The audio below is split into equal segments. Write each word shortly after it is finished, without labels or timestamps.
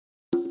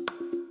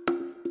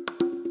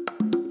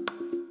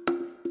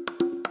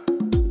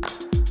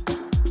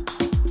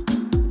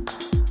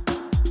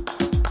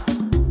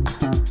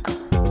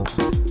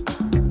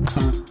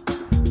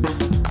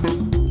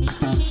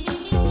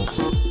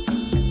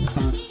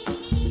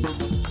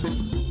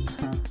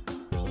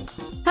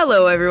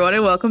Hello, everyone,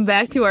 and welcome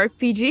back to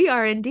RPG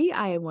R&D.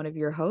 I am one of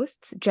your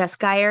hosts, Jess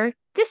Geyer,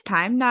 this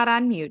time not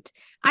on mute.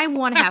 I'm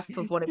one half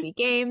of Wannabe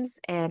Games,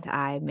 and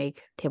I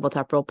make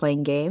tabletop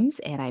role-playing games,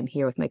 and I'm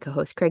here with my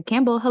co-host, Craig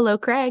Campbell. Hello,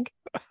 Craig.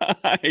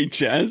 Hi,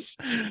 Jess.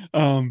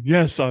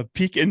 Yes, a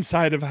peek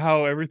inside of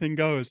how everything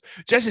goes.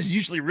 Jess is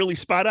usually really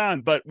spot on,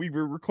 but we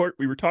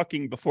were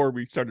talking before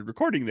we started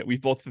recording that we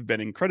both have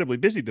been incredibly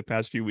busy the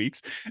past few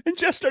weeks, and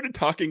Jess started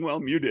talking while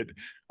muted.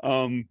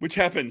 Which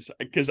happens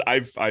because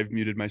I've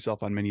muted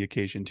myself on many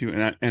occasions too,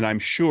 and I'm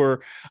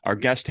sure our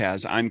guest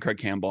has. I'm Craig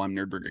Campbell. I'm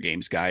Nerdburger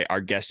Games guy.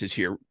 Our guest is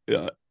here.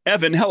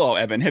 Evan, hello,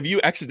 Evan. Have you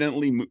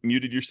accidentally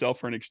muted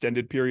yourself for an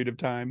extended period of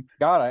time?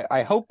 God,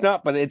 I hope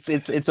not, but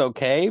it's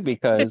okay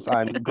because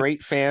I'm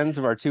great fans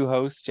of our two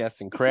hosts,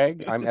 Jess and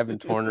Craig. I'm Evan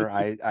Torner.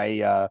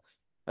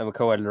 I'm a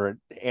co-editor at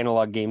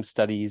Analog Game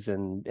Studies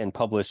and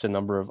publish a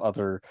number of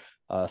other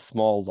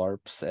small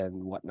LARPs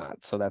and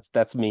whatnot. So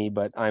that's me,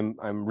 but I'm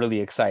really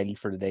excited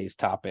for today's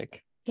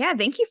topic. Yeah,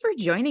 thank you for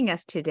joining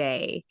us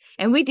today.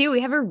 And we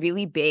have a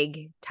really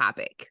big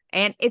topic,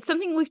 and it's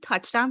something we've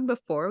touched on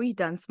before. We've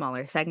done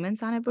smaller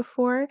segments on it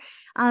before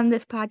on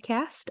this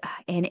podcast,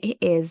 and it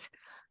is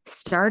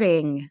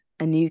starting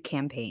a new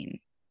campaign.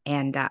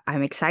 And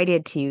I'm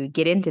excited to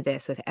get into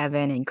this with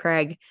Evan and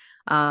Craig.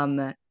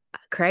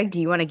 Craig, do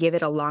you want to give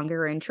it a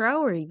longer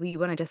intro, or you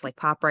want to just like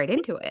pop right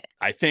into it?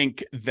 I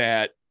think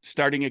that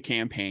starting a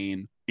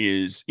campaign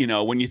is,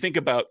 when you think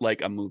about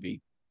like a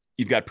movie,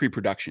 you've got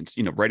pre-productions,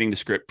 writing the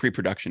script,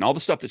 pre-production, all the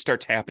stuff that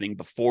starts happening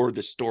before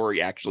the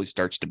story actually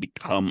starts to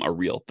become a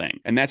real thing.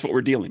 And that's what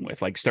we're dealing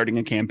with. Like starting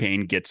a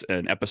campaign gets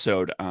an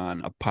episode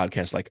on a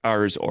podcast like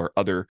ours or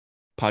other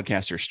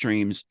podcasts or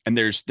streams. And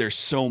there's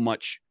so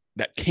much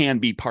that can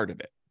be part of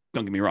it.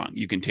 Don't get me wrong.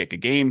 You can take a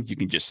game, you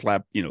can just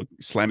slam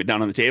it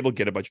down on the table,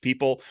 get a bunch of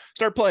people,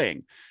 start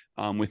playing.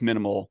 With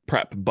minimal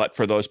prep. But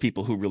for those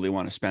people who really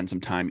want to spend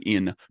some time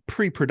in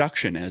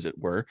pre-production, as it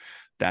were,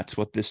 that's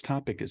what this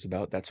topic is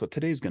about. That's what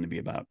today's going to be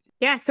about.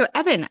 Yeah. So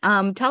Evan,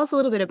 tell us a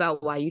little bit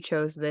about why you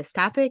chose this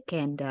topic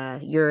and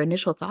your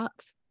initial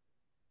thoughts.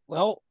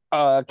 Well,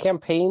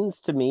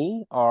 campaigns to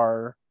me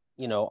are,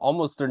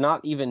 almost, they're not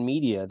even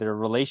media, they're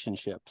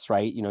relationships,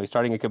 right?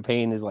 Starting a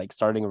campaign is like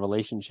starting a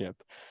relationship.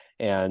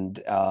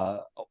 And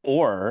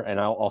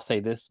I'll say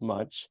this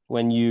much,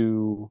 when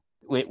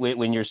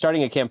you're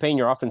starting a campaign,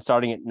 you're often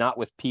starting it not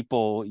with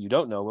people you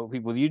don't know, but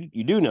people you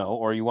do know,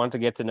 or you want to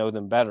get to know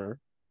them better.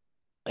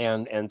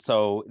 And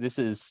so this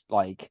is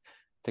like,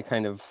 to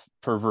kind of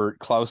pervert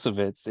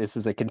Clausewitz, this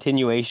is a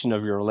continuation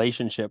of your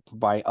relationship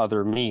by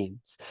other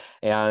means.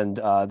 And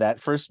that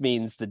first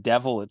means the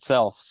devil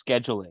itself,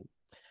 scheduling.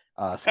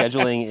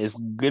 Scheduling is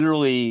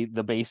literally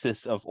the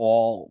basis of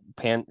all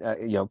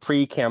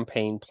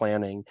pre-campaign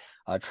planning,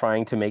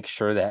 trying to make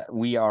sure that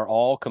we are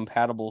all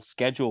compatible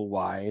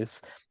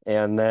schedule-wise,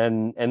 and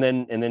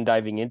then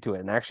diving into it.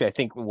 And actually, I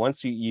think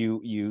once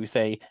you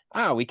say,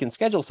 we can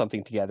schedule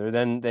something together,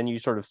 then you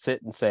sort of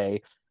sit and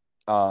say,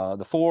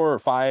 the 4 or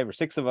 5 or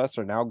 6 of us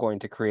are now going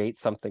to create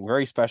something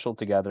very special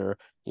together,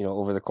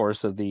 over the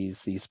course of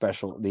these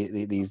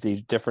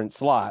different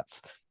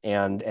slots.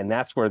 And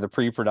that's where the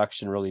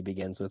pre-production really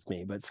begins with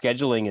me. But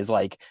scheduling is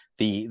like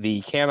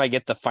the can I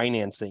get the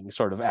financing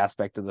sort of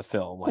aspect of the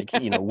film? Like,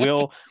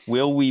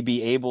 will we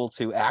be able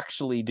to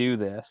actually do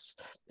this?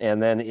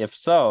 And then if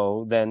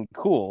so, then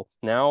cool.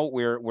 Now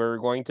we're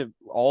going to,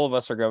 all of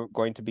us are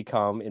going to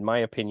become, in my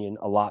opinion,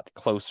 a lot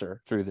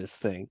closer through this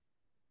thing.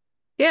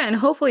 Yeah, and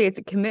hopefully it's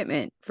a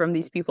commitment from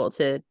these people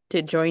to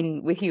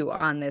join with you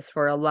on this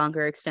for a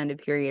longer extended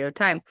period of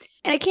time.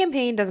 And a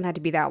campaign doesn't have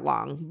to be that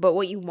long, but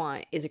what you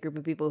want is a group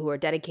of people who are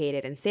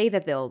dedicated and say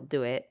that they'll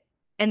do it.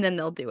 And then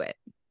they'll do it.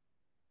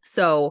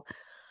 So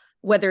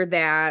whether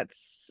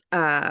that's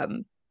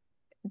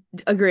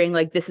agreeing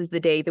like this is the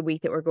day, the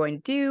week that we're going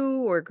to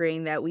do, or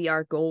agreeing that we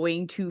are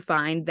going to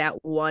find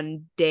that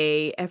one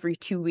day every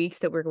 2 weeks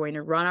that we're going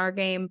to run our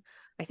game,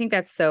 I think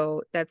that's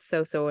so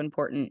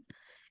important.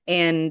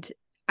 And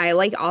I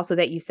like also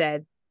that you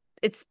said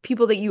it's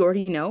people that you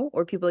already know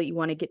or people that you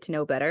want to get to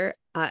know better.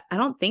 I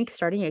don't think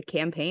starting a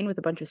campaign with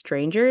a bunch of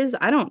strangers,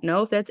 I don't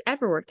know if that's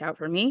ever worked out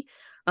for me.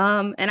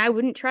 And I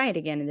wouldn't try it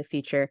again in the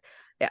future.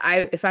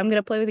 If I'm going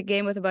to play with a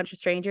game with a bunch of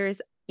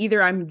strangers,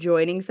 either I'm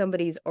joining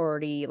somebody's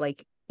already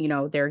like,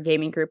 their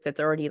gaming group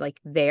that's already like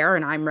there,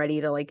 and I'm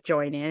ready to like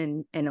join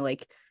in and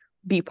like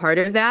be part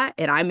of that,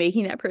 and I'm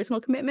making that personal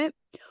commitment,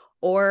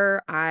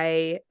 or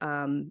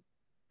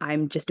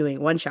I'm just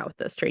doing one shot with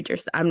those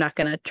strangers. I'm not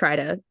going to try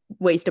to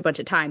waste a bunch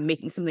of time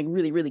making something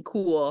really, really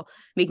cool,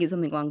 making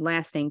something long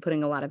lasting,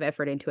 putting a lot of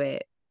effort into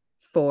it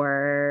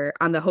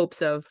on the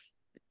hopes of,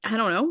 I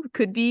don't know,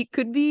 could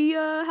be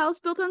a house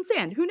built on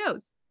sand. Who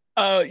knows?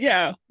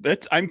 Yeah,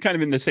 I'm kind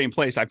of in the same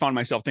place. I found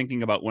myself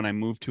thinking about when I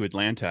moved to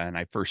Atlanta and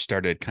I first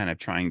started kind of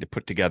trying to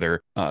put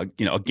together, a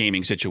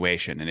gaming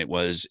situation. And it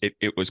was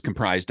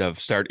comprised of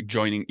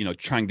trying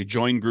to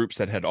join groups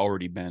that had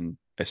already been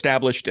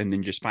established and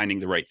then just finding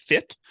the right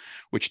fit,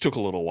 which took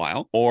a little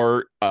while.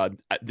 Or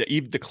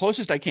the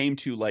closest I came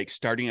to like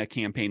starting a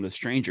campaign with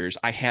strangers,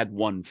 I had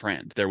one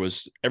friend.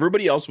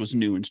 Everybody else was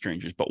new and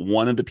strangers, but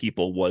one of the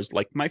people was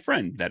like my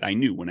friend that I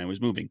knew when I was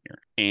moving here.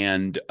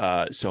 And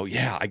so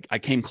yeah, I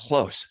came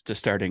close to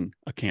starting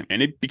a camp,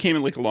 and it became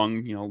like a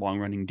long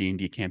running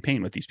D&D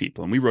campaign with these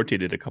people, and we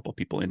rotated a couple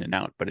people in and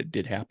out, but it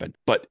did happen.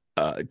 But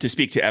to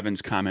speak to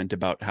Evan's comment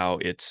about how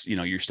it's,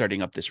 you're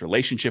starting up this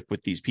relationship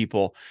with these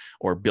people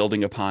or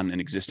building upon an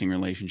existing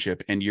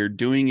relationship, and you're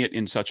doing it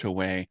in such a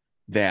way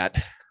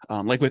that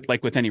like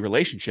with any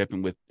relationship,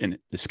 and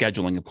the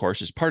scheduling, of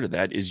course, is part of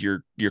that, is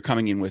you're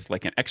coming in with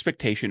like an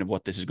expectation of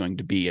what this is going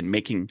to be,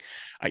 and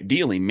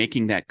ideally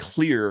making that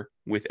clear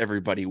with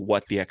everybody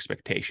what the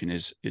expectation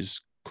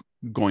is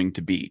going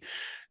to be.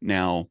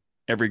 Now,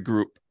 every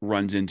group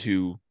runs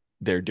into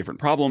their different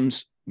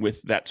problems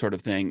with that sort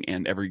of thing,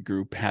 and every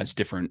group has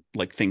different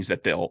like things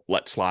that they'll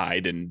let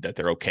slide and that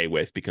they're okay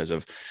with because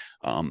of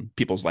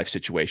people's life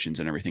situations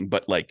and everything.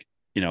 But like,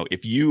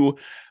 if you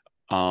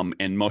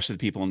and most of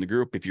the people in the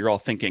group, if you're all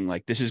thinking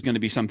like this is going to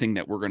be something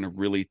that we're going to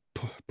really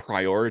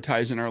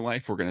prioritize in our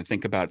life, we're going to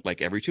think about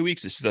like every 2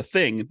 weeks, this is the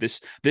thing,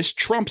 this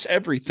trumps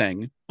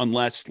everything,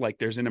 unless like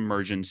there's an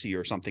emergency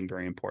or something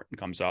very important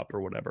comes up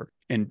or whatever.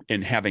 And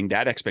having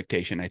that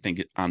expectation, I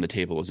think, on the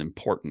table is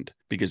important,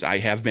 because I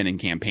have been in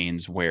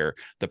campaigns where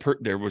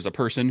there was a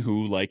person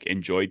who like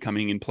enjoyed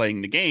coming and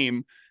playing the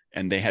game,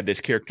 and they had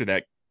this character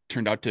that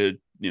turned out to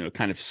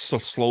kind of so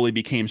slowly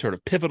became sort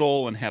of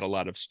pivotal and had a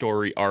lot of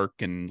story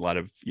arc, and a lot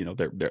of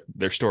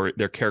their story,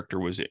 their character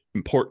was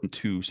important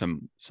to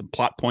some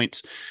plot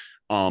points,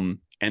 and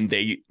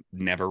they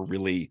never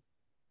really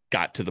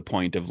got to the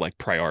point of like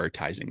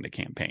prioritizing the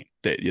campaign.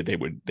 They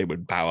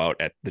would bow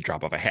out at the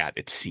drop of a hat,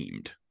 it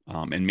seemed.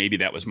 And maybe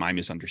that was my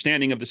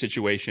misunderstanding of the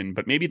situation,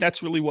 but maybe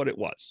that's really what it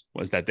was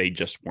that they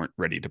just weren't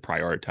ready to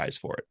prioritize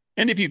for it.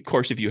 And if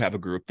you have a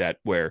group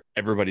where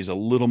everybody's a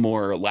little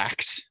more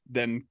lax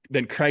than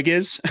Craig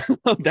is,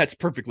 that's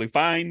perfectly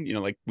fine.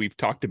 Like we've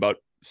talked about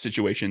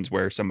situations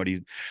where somebody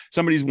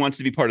wants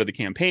to be part of the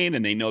campaign,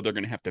 and they know they're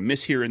going to have to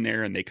miss here and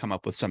there, and they come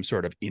up with some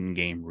sort of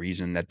in-game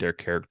reason that their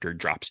character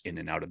drops in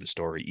and out of the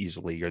story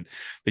easily, or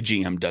the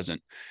GM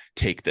doesn't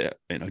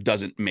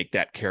doesn't make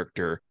that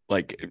character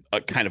like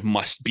a kind of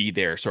must be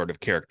there sort of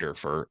character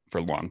for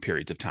long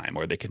periods of time,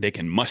 or they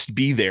can must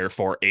be there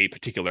for a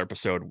particular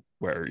episode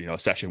where a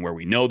session where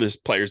we know this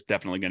player's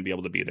definitely going to be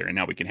able to be there, and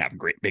now we can have a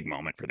great big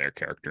moment for their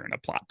character and a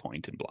plot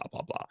point and blah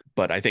blah blah.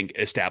 But I think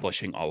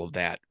establishing all of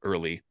that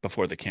early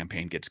before the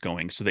campaign gets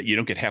going, so that you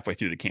don't get halfway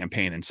through the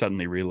campaign and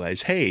suddenly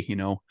realize, hey,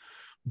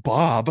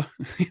 Bob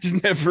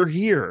is never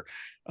here.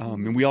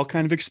 And we all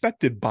kind of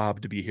expected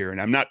Bob to be here. And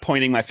I'm not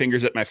pointing my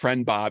fingers at my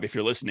friend Bob. If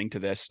you're listening to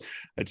this,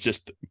 it's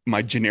just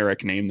my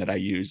generic name that I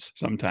use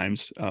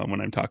sometimes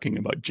when I'm talking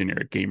about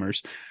generic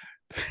gamers.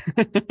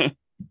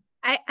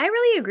 I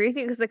really agree with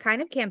you, because the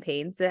kind of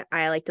campaigns that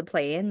I like to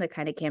play in, the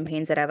kind of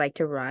campaigns that I like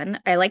to run,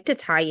 I like to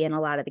tie in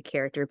a lot of the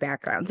character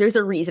backgrounds. There's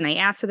a reason I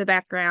ask for the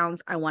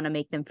backgrounds. I want to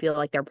make them feel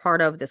like they're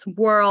part of this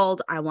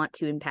world. I want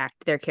to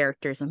impact their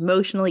characters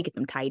emotionally, get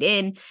them tied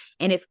in.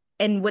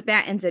 And what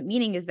that ends up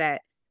meaning is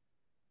that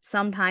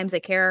sometimes a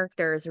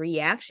character's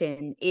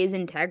reaction is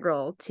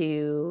integral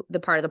to the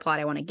part of the plot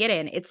I want to get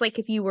in. It's like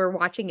if you were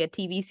watching a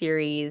TV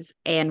series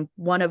and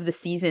one of the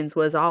seasons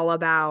was all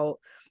about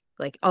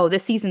like, oh,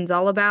 this season's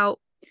all about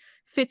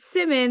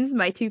Fitzsimmons,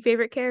 my two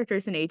favorite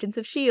characters in Agents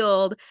of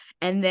S.H.I.E.L.D.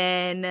 And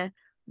then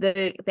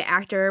the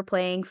actor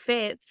playing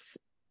Fitz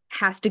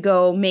has to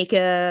go make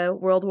a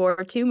World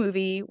War II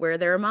movie where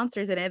there are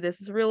monsters in it.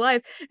 This is real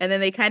life. And then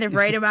they kind of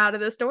write him out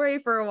of the story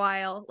for a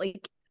while.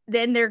 Like,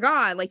 then they're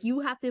gone. Like, you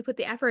have to put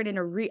the effort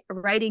into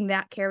writing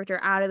that character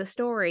out of the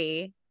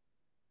story,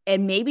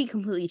 and maybe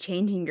completely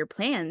changing your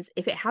plans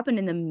if it happened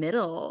in the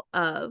middle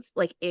of,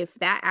 like, if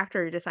that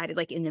actor decided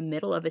like in the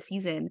middle of a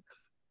season,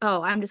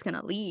 oh, I'm just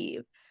gonna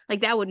leave.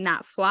 Like, that would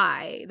not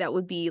fly. That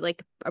would be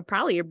like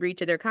probably a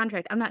breach of their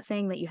contract. I'm not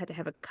saying that you had to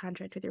have a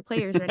contract with your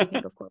players or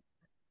anything, of course.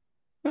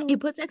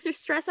 It puts extra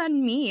stress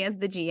on me as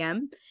the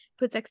GM,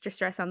 puts extra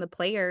stress on the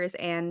players,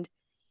 and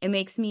it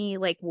makes me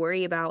like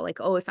worry about like,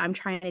 oh, if I'm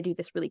trying to do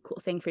this really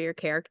cool thing for your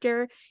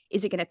character,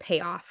 is it going to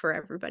pay off for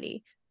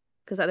everybody?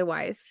 Because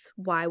otherwise,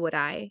 why would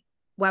I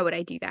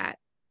do that?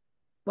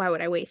 Why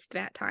would I waste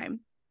that time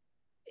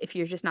if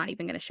you're just not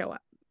even going to show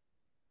up?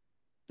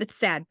 It's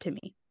sad to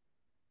me.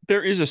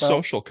 There is a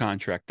social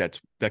contract that's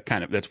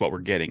what we're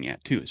getting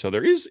at too. So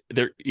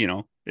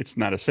it's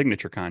not a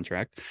signature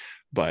contract,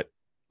 but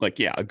like,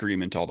 yeah,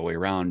 agreement all the way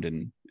around,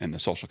 and the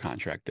social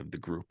contract of the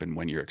group and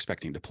when you're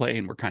expecting to play,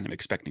 and we're kind of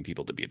expecting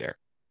people to be there.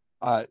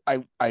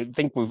 I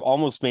think we've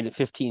almost made it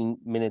 15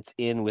 minutes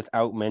in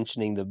without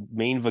mentioning the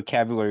main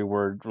vocabulary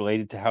word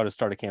related to how to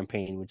start a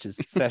campaign, which is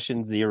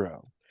session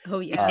 0. Oh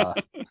yeah.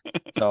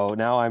 So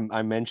now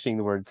I'm mentioning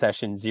the word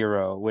session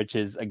 0, which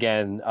is,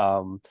 again,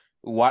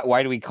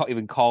 why do we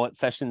even call it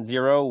session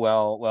 0?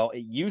 Well,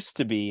 it used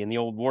to be in the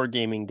old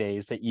wargaming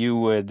days that you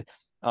would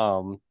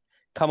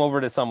come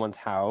over to someone's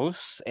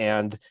house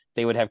and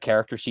they would have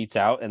character sheets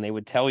out and they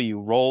would tell you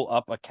roll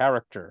up a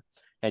character,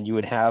 and you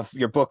would have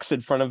your books in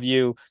front of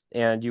you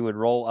and you would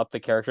roll up the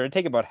character. It'd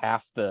take about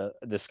half the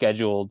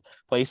scheduled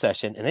play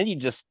session, and then you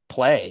just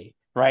play,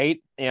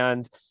 right?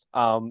 And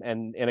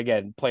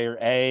again, player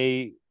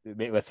A,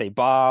 let's say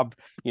Bob,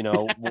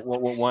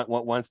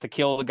 wants to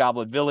kill the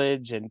Goblin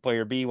Village, and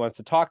player B wants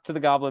to talk to the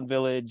Goblin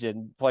Village,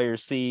 and player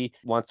C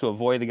wants to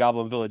avoid the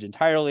Goblin Village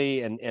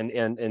entirely.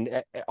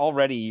 And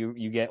already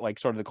you get like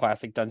sort of the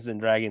classic Dungeons and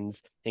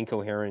Dragons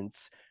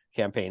incoherence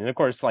campaign. And of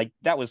course, like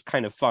that was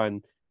kind of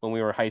fun when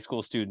we were high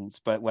school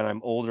students, but when I'm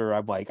older,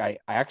 I'm like, I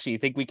actually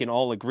think we can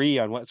all agree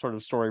on what sort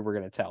of story we're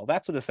going to tell.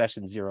 That's what a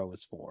session 0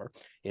 is for.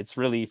 It's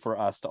really for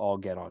us to all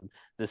get on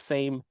the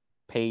same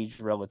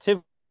page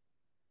relatively.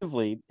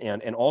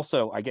 And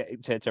also, I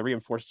get to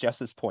reinforce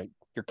Jess's point,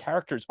 your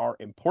characters are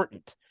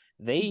important.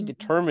 They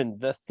determine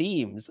the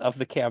themes of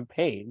the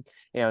campaign,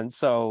 and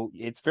so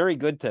it's very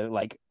good to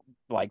like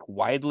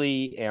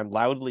widely and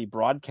loudly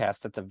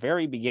broadcast at the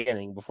very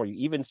beginning, before you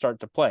even start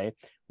to play,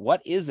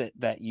 what is it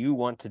that you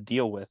want to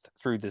deal with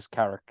through this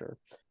character,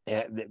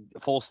 and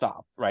full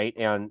stop, right?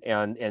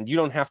 And you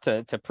don't have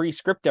to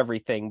pre-script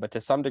everything, but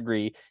to some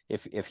degree,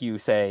 if you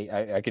say,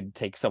 I could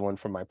take someone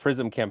from my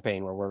Prism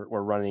campaign where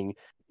we're running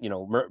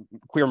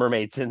queer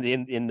mermaids in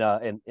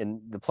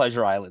the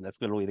Pleasure Island.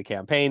 That's literally the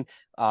campaign.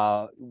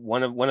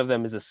 One of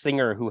them is a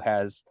singer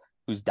who's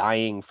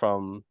dying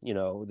from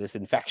this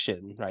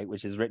infection, right,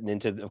 which is written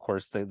into, of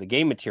course, the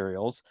game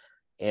materials.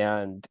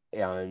 And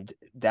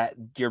that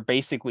you're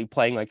basically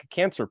playing like a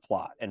cancer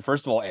plot. And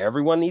first of all,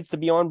 everyone needs to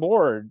be on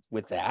board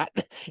with that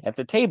at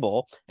the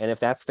table. And if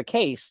that's the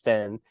case,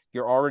 then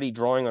you're already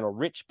drawing on a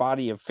rich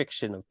body of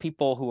fiction of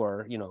people who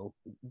are,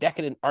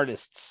 decadent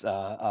artists,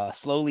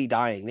 slowly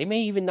dying. They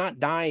may even not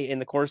die in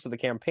the course of the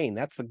campaign.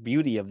 That's the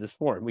beauty of this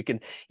form. We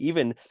can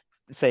even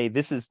say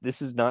this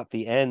is not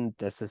the end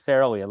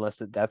necessarily, unless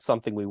that's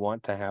something we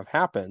want to have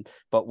happen,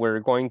 but we're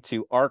going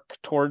to arc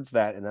towards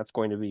that, and that's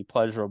going to be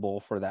pleasurable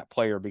for that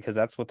player because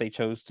that's what they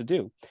chose to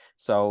do.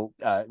 So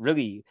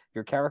really,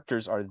 your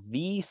characters are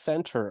the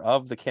center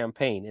of the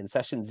campaign, and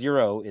session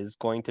 0 is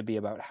going to be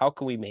about how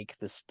can we make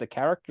the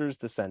characters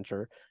the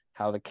center,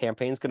 how the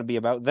campaign is going to be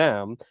about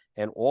them,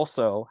 and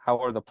also how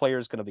are the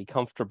players going to be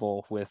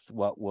comfortable with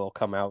what will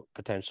come out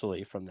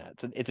potentially from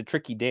that. It's a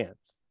tricky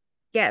dance.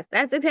 Yes,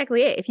 that's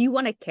exactly it. If you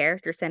want a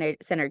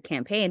character-centered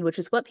campaign, which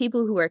is what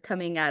people who are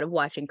coming out of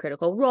watching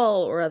Critical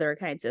Role or other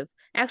kinds of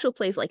actual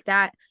plays like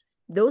that,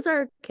 those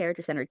are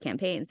character-centered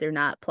campaigns. They're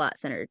not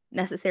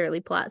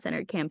necessarily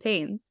plot-centered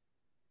campaigns.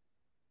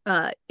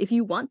 If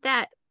you want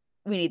that,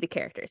 we need the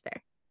characters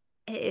there.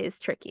 It is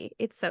tricky.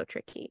 It's so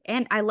tricky.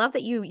 And I love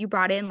that you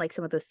brought in like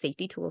some of those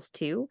safety tools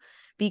too,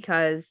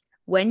 because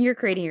when you're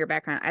creating your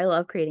background, I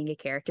love creating a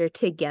character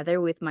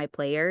together with my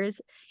players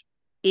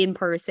in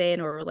person,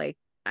 or like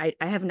I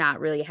have not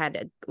really had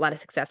a lot of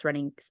success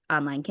running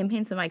online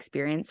campaigns. So my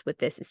experience with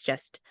this is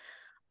just,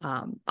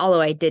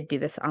 although I did do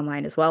this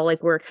online as well,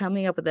 like we're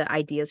coming up with the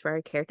ideas for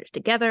our characters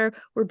together.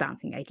 We're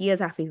bouncing ideas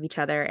off of each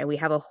other, and we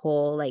have a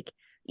whole like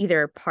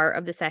either part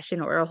of the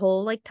session or a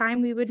whole like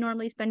time we would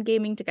normally spend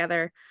gaming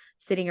together,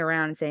 sitting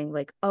around and saying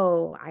like,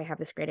 oh, I have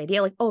this great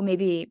idea. Like, oh,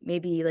 maybe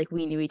like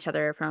we knew each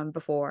other from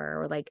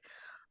before, or like,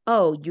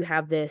 oh, your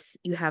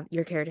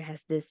character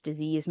has this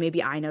disease.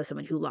 Maybe I know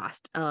someone who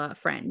lost a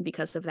friend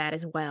because of that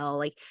as well.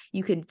 Like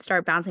you could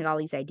start bouncing all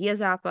these ideas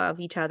off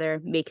of each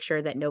other, make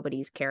sure that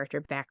nobody's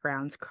character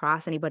backgrounds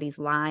cross anybody's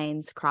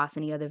lines, cross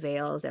any other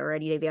veils, or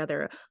any of the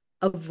other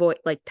avoid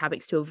like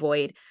topics to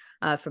avoid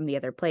from the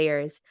other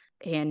players.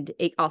 And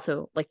it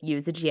also like you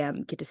as a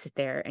GM get to sit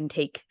there and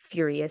take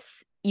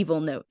furious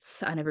evil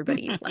notes on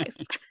everybody's life.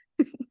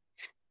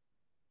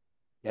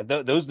 Yeah,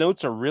 those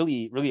notes are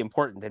really, really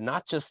important, and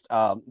not just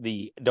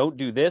the don't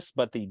do this,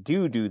 but the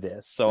do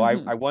this. So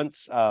I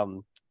once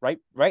right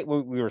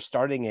when we were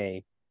starting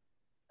I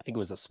think it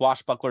was a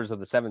Swashbucklers of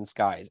the Seven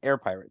Skies, Air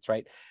Pirates,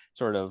 right?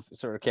 Sort of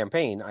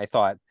campaign. I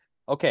thought,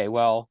 okay,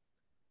 well,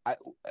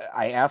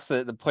 I asked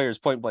the players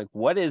point blank,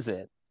 what is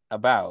it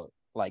about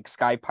like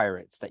Sky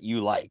Pirates that you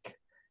like?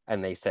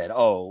 And they said,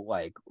 oh,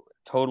 like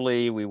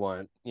totally, we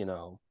want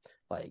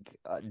like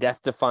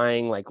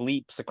death-defying like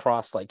leaps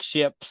across like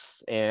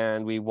ships,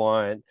 and we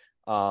want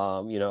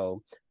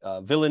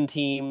villain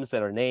teams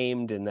that are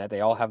named and that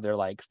they all have their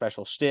like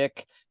special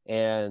shtick,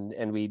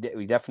 and we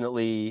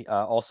definitely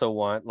also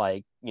want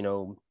like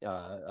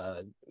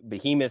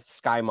behemoth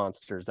sky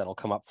monsters that'll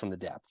come up from the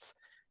depths.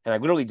 And I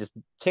literally just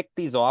ticked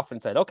these off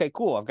and said, okay,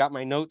 cool, I've got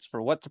my notes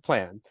for what to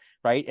plan,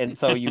 right? And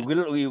so you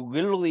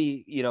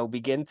literally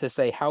begin to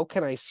say, how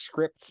can I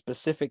script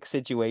specific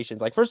situations?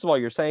 Like, first of all,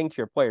 you're saying to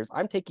your players,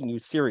 I'm taking you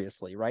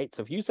seriously, right?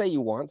 So if you say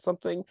you want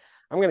something,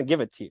 I'm going to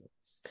give it to you.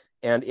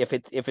 And if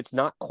it's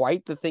not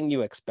quite the thing you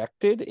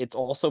expected, it's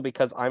also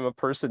because I'm a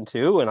person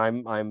too, and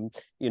I'm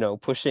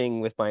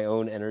pushing with my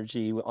own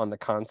energy on the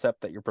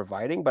concept that you're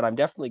providing, but I'm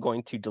definitely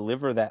going to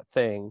deliver that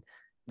thing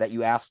that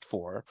you asked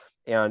for.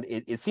 And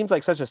it seems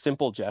like such a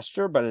simple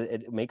gesture, but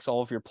it makes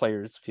all of your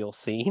players feel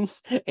seen.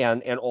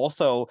 And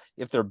also,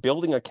 if they're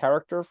building a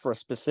character for a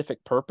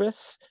specific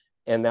purpose,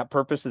 and that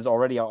purpose is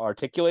already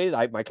articulated,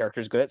 my character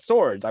is good at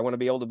swords, I want to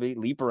be able to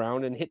leap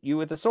around and hit you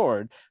with a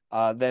sword,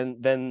 then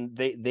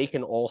they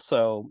can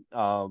also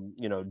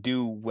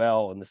do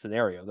well in the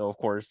scenario. Though of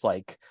course,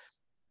 like,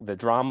 the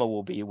drama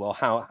will be, well,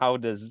 how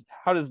does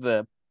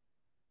the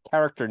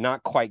character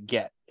not quite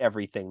get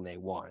everything they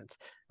want,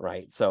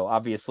 right? So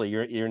obviously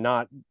you're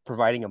not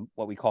providing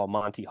what we call a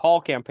Monty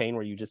Hall campaign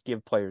where you just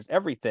give players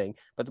everything,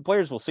 but the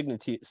players will signal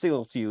to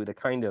you the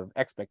kind of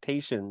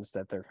expectations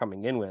that they're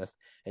coming in with,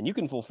 and you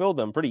can fulfill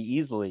them pretty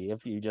easily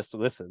if you just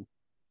listen.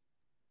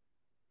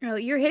 Oh,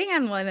 you're hitting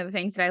on one of the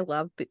things that I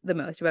love the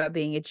most about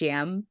being a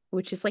GM,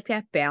 which is like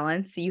that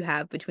balance you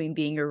have between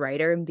being a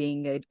writer and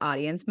being an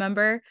audience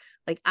member.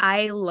 Like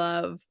I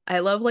love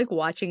like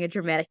watching a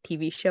dramatic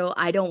TV show.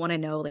 I don't want to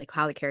know like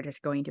how the characters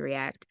are going to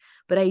react,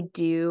 but I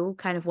do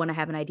kind of want to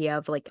have an idea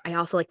of like I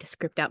also like to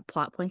script out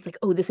plot points like,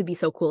 oh, this would be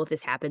so cool if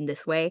this happened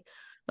this way.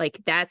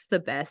 Like that's the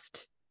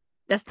best.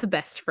 That's the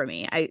best for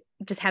me. I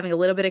just having a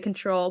little bit of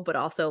control, but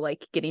also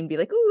like getting to be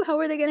like, ooh, how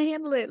are they gonna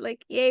handle it?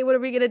 Like, yay, what are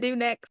we gonna do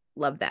next?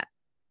 Love that.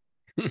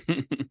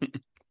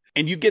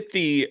 And you get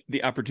the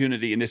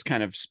opportunity, and this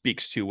kind of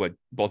speaks to what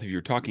both of you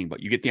are talking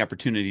about. You get the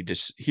opportunity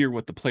to hear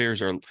what the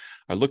players are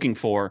looking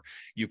for.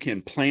 You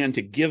can plan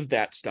to give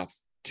that stuff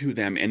to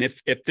them, and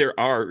if there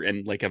are,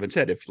 and like Evan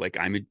said, if like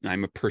I'm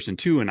a person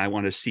too, and I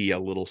want to see a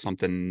little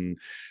something,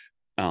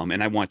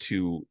 and I want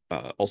to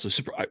also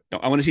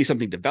I want to see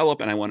something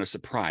develop, and I want to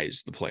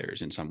surprise the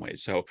players in some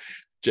ways. So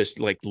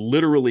just like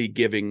literally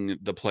giving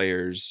the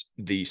players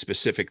the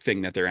specific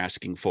thing that they're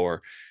asking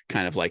for,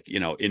 kind of like,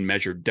 in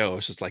measured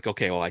dose. It's like,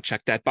 okay, well, I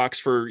checked that box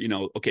for,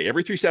 okay,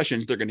 every 3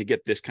 sessions, they're going to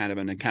get this kind of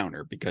an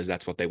encounter because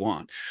that's what they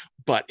want.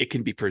 But it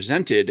can be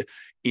presented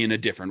in a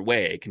different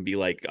way. It can be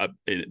like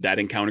that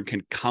encounter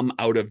can come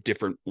out of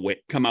different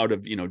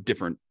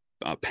different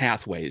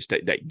pathways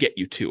that get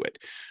you to it.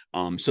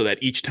 So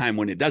that each time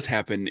when it does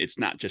happen, it's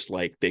not just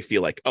like they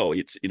feel like, oh,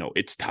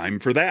 it's time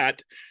for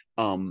that.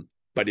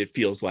 But it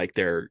feels like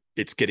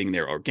it's getting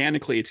there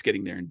organically. It's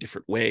getting there in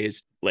different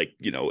ways. Like,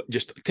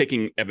 just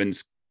taking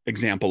Evan's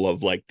example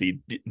of like the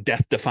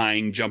death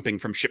defying jumping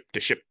from ship to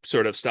ship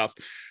sort of stuff.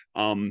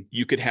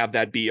 You could have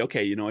that be,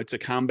 okay, it's a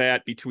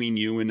combat between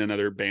you and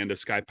another band of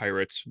sky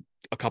pirates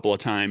a couple of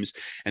times.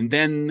 And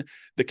then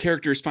the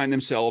characters find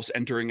themselves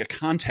entering a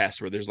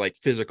contest where there's like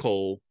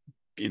physical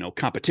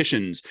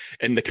competitions,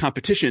 and the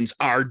competitions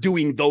are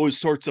doing those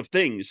sorts of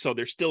things, so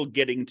they're still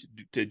getting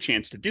to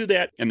chance to do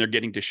that, and they're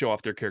getting to show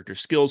off their character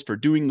skills for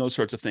doing those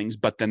sorts of things,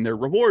 but then their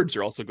rewards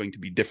are also going to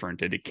be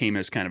different, and it came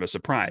as kind of a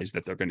surprise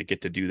that they're going to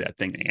get to do that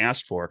thing they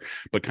asked for,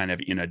 but kind of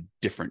in a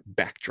different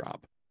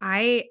backdrop.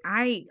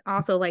 I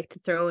also like to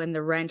throw in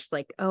the wrench,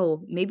 like,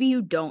 oh, maybe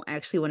you don't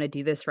actually want to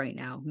do this right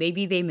now.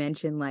 Maybe they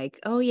mention like,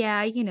 oh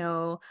yeah,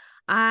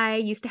 I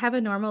used to have a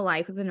normal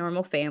life with a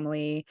normal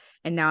family,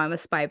 and now I'm a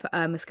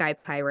sky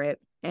pirate,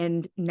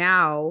 and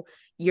now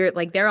you're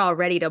like they're all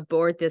ready to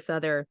board this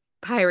other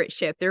pirate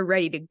ship. They're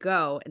ready to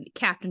go, and the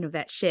captain of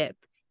that ship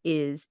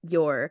is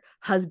your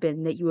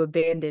husband that you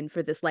abandoned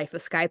for this life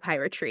of sky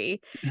piratery.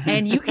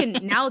 And you can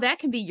now that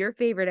can be your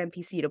favorite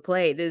NPC to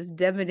play. This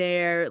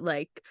debonair,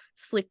 like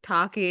slick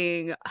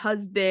talking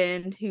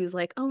husband who's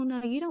like, "Oh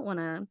no, you don't want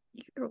to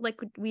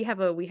like we have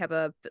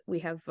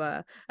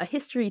a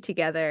history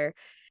together.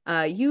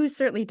 You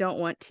certainly don't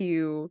want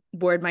to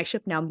board my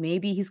ship now."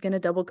 Maybe he's going to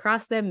double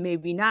cross them,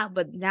 maybe not,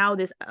 but now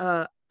this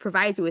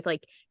provides you with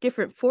like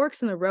different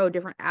forks in the road,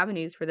 different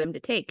avenues for them to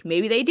take.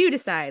 Maybe they do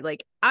decide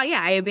like, oh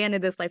yeah, I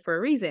abandoned this life for a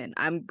reason.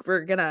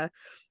 We're gonna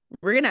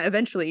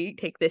eventually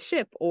take this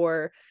ship.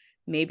 Or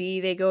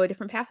maybe they go a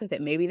different path with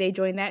it. Maybe they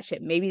join that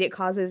ship. Maybe it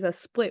causes a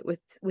split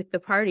with the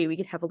party. We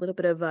could have a little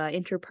bit of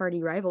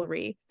inter-party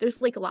rivalry.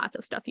 There's like lots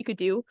of stuff you could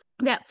do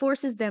that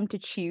forces them to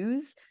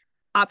choose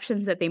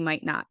options that they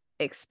might not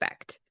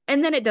expect.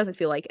 And then it doesn't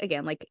feel like,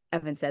 again, like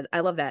Evan said, I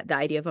love that the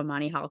idea of a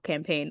Monty Hall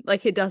campaign.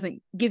 Like it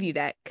doesn't give you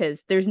that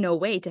because there's no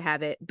way to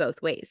have it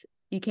both ways.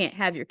 You can't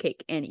have your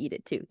cake and eat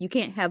it too. You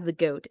can't have the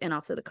goat and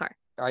also the car.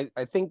 I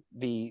think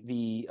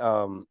the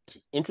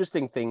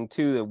interesting thing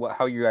too, that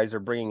how you guys are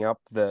bringing up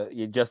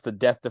just the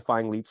death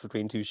defying leaps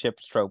between 2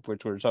 ships trope,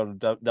 which we're sort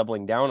of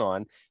doubling down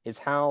on, is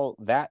how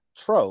that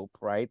trope,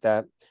 right,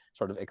 that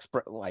sort of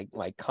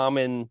like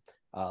common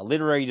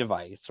literary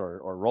device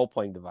or role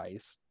playing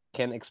device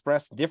can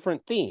express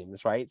different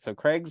themes, right? So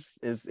Craig's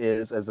is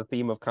as a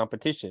theme of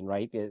competition,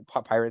 right?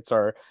 Pirates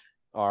are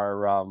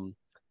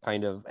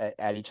kind of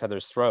at each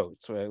other's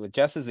throats. With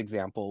Jess's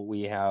example,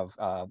 we have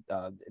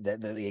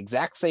the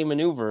exact same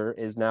maneuver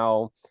is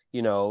now,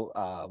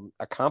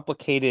 a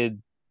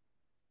complicated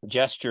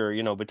gesture,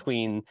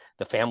 between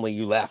the family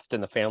you left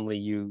and the family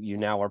you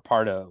now are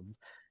part of.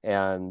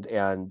 And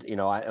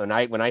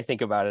when I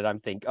think about it, I'm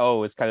think,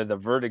 oh, it's kind of the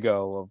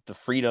vertigo of the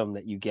freedom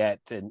that you get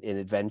in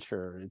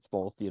adventure. It's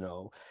both,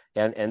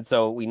 and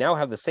so we now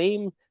have the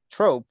same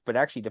trope, but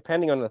actually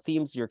depending on the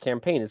themes of your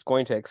campaign, it's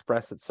going to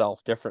express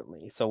itself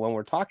differently. So when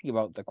we're talking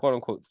about the quote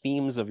unquote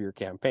themes of your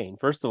campaign,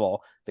 first of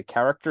all, the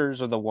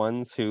characters are the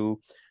ones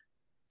who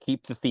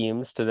keep the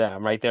themes to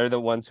them, right? They're the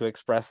ones who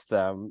express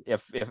them.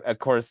 If of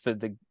course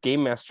the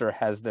game master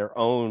has their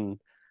own,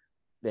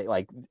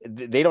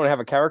 they don't have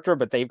a character,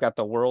 but they've got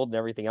the world and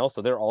everything else,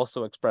 so they're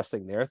also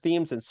expressing their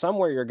themes, and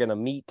somewhere you're going to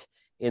meet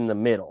in the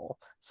middle.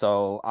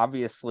 So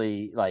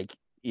obviously, like,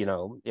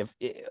 if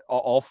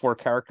all four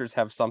characters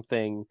have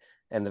something,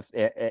 and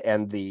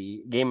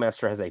the game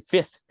master has a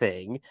fifth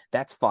thing,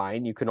 that's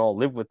fine. You can all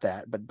live with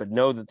that, but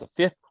know that the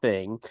fifth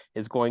thing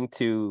is going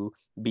to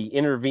be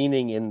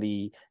intervening in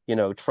the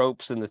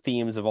tropes and the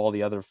themes of all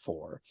the other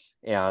four.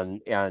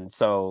 And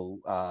so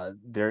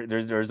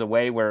there's a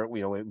way where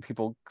when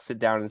people sit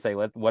down and say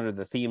what are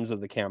the themes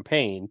of the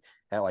campaign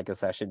at like a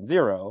session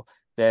 0,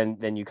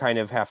 then you kind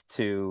of have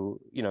to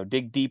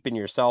dig deep in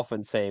yourself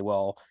and say,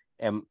 well,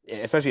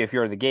 especially if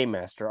you're the game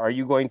master, are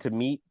you going to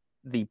meet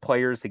the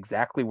players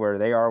exactly where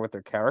they are with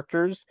their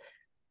characters,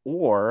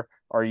 or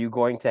are you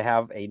going to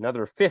have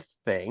another fifth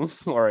thing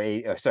or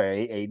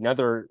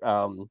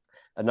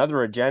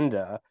another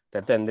agenda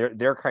that then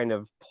they're kind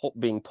of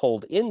being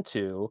pulled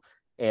into?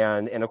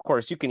 And of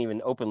course you can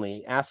even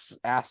openly ask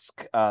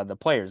the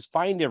players,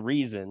 find a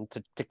reason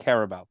to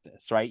care about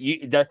this, right?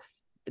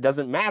 It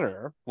doesn't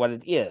matter what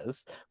it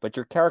is, but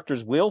your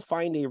characters will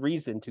find a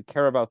reason to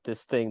care about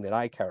this thing that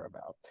I care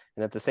about.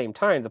 And at the same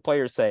time, the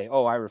players say,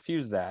 oh, I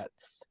refuse that.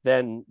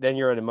 Then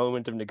you're at a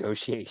moment of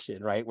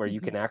negotiation, right? Where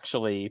you can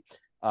actually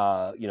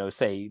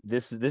say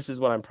this is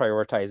what I'm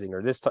prioritizing,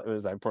 or this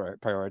is I'm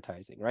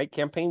prioritizing, right?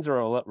 Campaigns are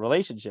a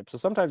relationship, so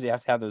sometimes you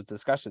have to have those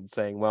discussions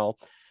saying, well,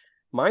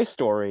 my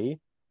story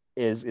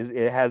is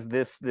it has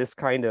this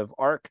kind of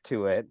arc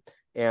to it,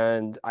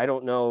 and I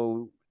don't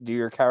know, do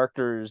your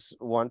characters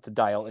want to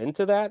dial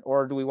into that,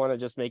 or do we want to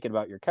just make it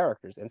about your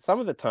characters? And some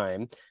of the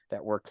time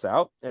that works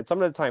out, and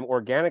some of the time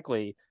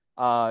organically,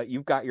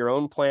 you've got your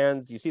own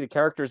plans, you see the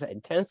characters that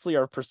intensely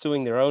are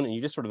pursuing their own, and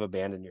you just sort of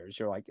abandon yours.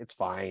 You're like, it's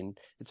fine,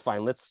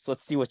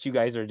 let's see what you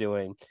guys are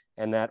doing.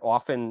 And that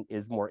often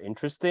is more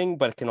interesting,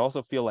 but it can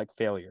also feel like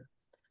failure.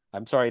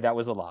 I'm sorry, that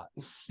was a lot.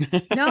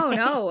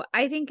 No,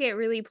 I think it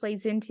really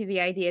plays into the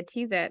idea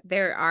too that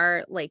there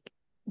are like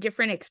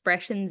different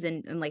expressions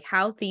and like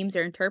how themes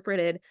are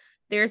interpreted.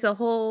 There's a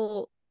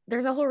whole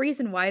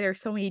reason why there's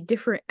so many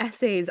different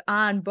essays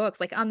on books,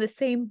 like on the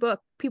same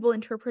book, people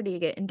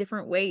interpreting it in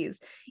different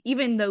ways.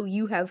 Even though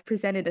you have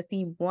presented a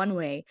theme one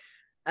way,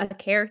 a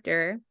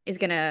character is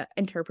going to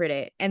interpret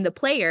it, and the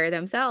player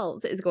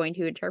themselves is going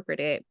to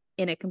interpret it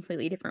in a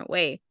completely different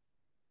way.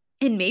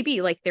 And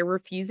maybe like they're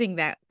refusing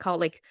that call,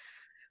 like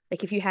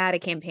if you had a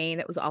campaign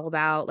that was all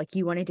about like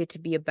you wanted it to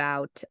be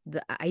about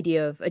the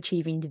idea of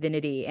achieving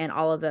divinity and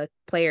all of the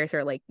players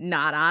are like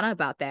not on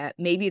about that,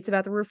 maybe it's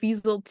about the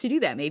refusal to do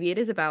that. Maybe it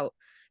is about,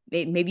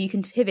 maybe you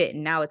can pivot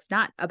and now it's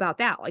not about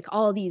that. Like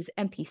all of these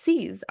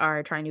NPCs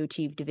are trying to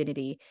achieve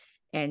divinity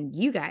and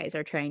you guys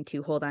are trying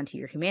to hold on to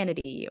your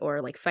humanity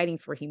or like fighting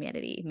for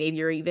humanity. Maybe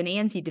you're even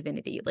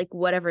anti-divinity, like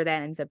whatever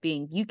that ends up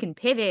being. You can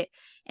pivot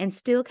and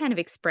still kind of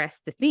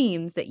express the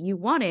themes that you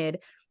wanted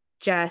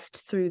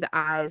just through the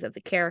eyes of the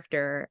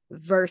character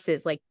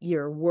versus like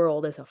your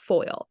world as a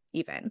foil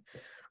even.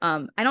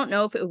 I don't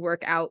know if it would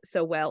work out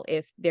so well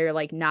if they're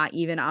like not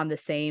even on the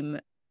same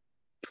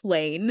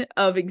plane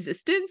of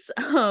existence,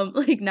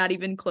 like not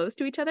even close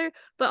to each other,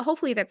 but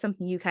hopefully that's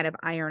something you kind of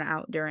iron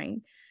out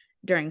during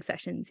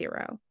session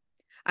 0.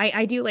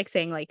 I do like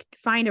saying like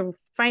find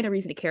a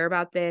reason to care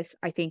about this.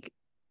 I think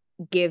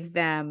gives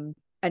them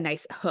a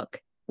nice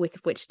hook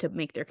with which to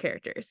make their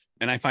characters.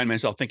 And I find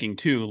myself thinking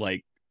too,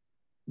 like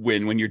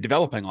when you're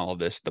developing all of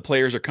this, the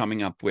players are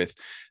coming up with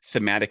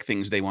thematic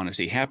things they want to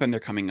see happen. They're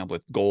coming up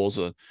with goals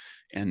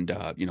and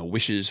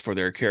wishes for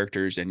their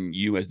characters, and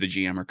you as the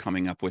GM are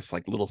coming up with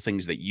like little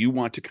things that you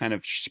want to kind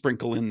of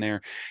sprinkle in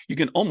there. You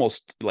can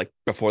almost, like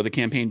before the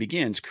campaign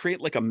begins,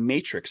 create like a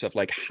matrix of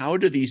like, how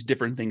do these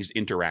different things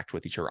interact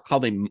with each other?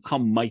 How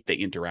might they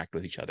interact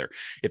with each other?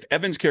 If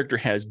Evan's character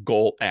has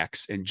goal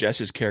X and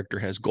Jess's character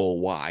has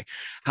goal Y,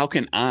 how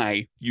can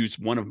I use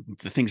one of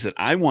the things that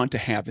I want to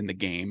have in the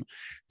game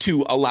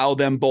to allow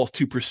them both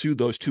to pursue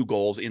those two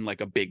goals in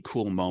like a big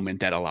cool moment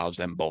that allows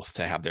them both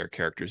to have their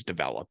characters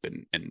develop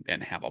and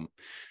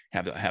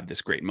have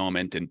this great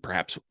moment and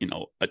perhaps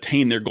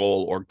attain their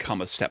goal or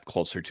come a step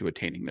closer to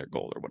attaining their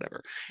goal or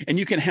whatever. And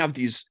you can have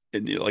these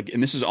like,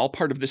 and this is all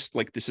part of this,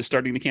 like this is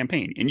starting the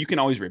campaign, and you can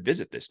always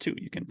revisit this too.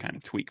 You can kind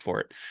of tweak for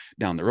it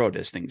down the road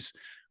as things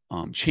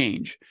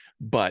change.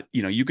 But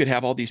you could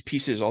have all these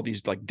pieces, all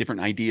these like different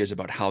ideas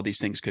about how these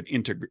things could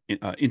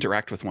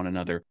interact with one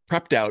another,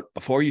 prepped out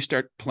before you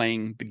start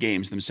playing the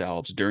games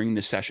themselves during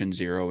the session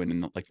 0 and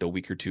in like the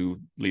week or two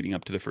leading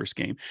up to the first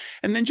game,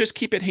 and then just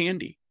keep it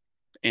handy.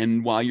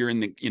 And while you're in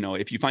the,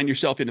 if you find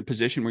yourself in a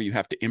position where you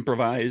have to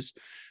improvise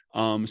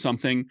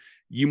something,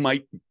 you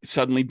might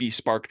suddenly be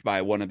sparked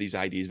by one of these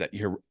ideas that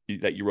you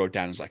wrote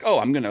down. It's like, oh,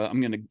 I'm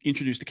gonna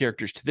introduce the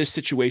characters to this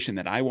situation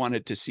that I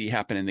wanted to see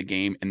happen in the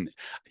game, and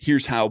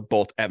here's how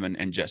both Evan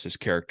and Jess's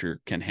character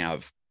can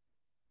have,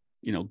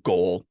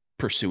 goal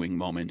pursuing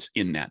moments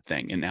in that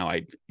thing. And now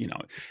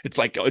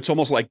it's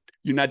almost like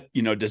you're not,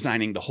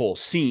 designing the whole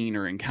scene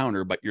or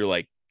encounter, but you're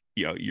like,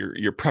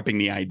 you're prepping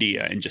the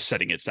idea and just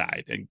setting it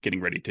aside and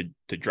getting ready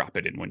to drop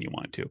it in when you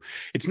want to.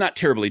 It's not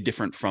terribly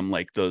different from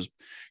like those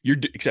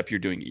except you're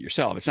doing it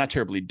yourself. It's not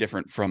terribly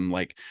different from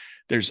like,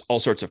 there's all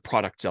sorts of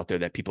products out there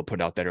that people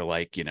put out that are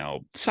like,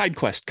 side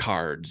quest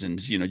cards and,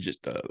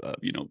 just,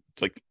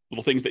 like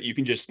little things that you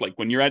can just like,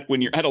 when you're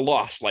at a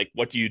loss, like,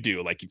 what do you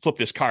do? Like you flip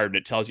this card and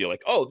it tells you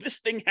like, oh, this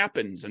thing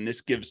happens. And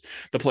this gives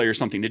the player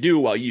something to do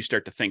while you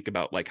start to think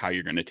about like how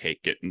you're going to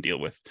take it and deal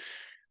with,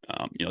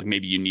 like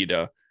maybe you need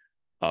a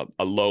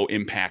low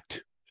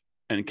impact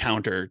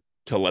encounter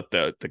to let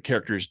the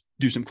characters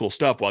do some cool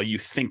stuff while you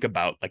think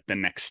about like the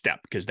next step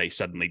because they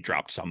suddenly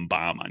dropped some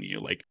bomb on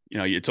you. Like,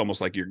 it's almost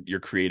like you're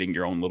creating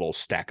your own little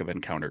stack of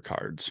encounter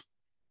cards,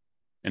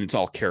 and it's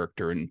all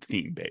character and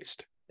theme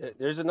based.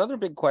 There's another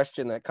big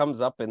question that comes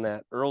up in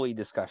that early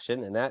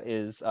discussion, and that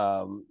is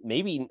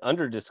maybe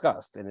under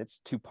discussed, and it's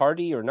to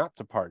party or not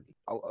to party.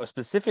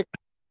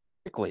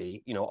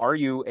 Specifically, are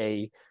you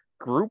a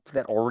group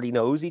that already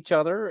knows each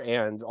other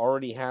and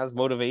already has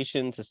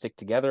motivation to stick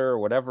together or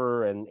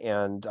whatever,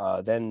 and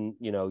then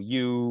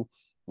you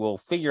will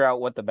figure out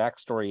what the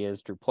backstory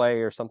is through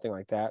play or something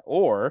like that?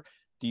 Or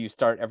do you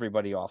start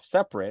everybody off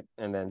separate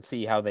and then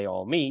see how they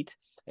all meet?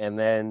 And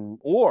then,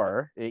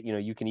 or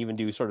you can even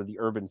do sort of the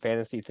urban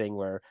fantasy thing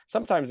where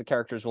sometimes the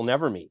characters will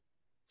never meet.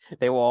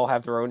 They will all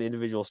have their own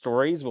individual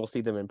stories. We'll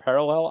see them in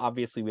parallel.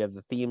 Obviously, we have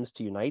the themes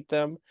to unite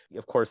them.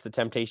 Of course, the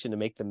temptation to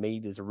make them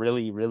meet is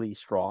really, really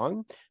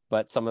strong,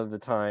 but some of the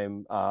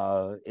time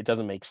it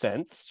doesn't make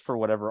sense for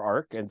whatever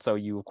arc. And so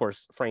you, of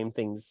course, frame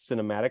things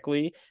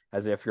cinematically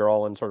as if you're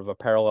all in sort of a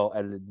parallel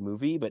edited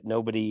movie, but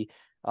nobody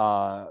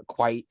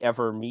quite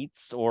ever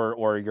meets,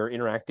 or you're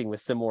interacting with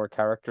similar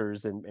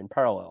characters in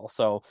parallel.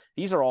 So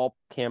these are all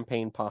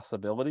campaign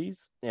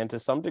possibilities. And to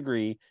some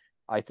degree,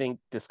 I think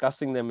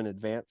discussing them in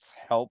advance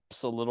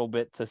helps a little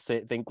bit to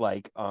think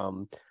like,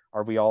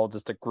 are we all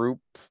just a group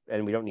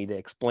and we don't need to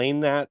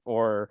explain that?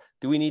 Or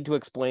do we need to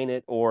explain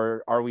it?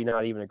 Or are we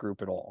not even a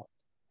group at all?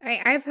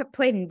 I've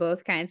played in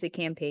both kinds of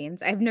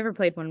campaigns. I've never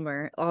played one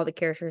where all the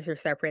characters are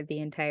separate the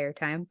entire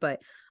time,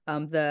 but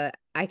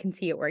I can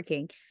see it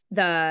working.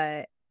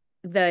 The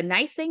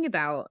nice thing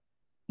about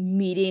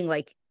meeting,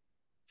 like,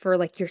 for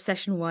like your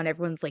session one,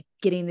 everyone's like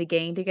getting the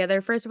gang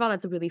together. First of all,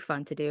 that's really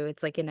fun to do.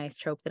 It's like a nice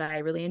trope that I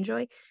really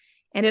enjoy.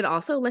 And it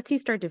also lets you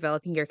start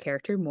developing your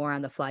character more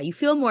on the fly. You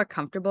feel more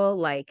comfortable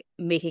like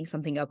making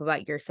something up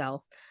about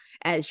yourself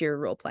as you're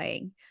role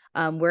playing.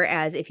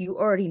 Whereas if you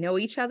already know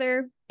each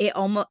other,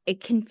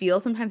 it can feel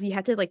sometimes you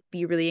have to like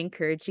be really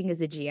encouraging as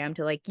a GM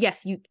to like,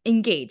 yes, you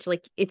engage.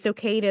 Like it's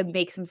okay to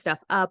make some stuff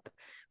up.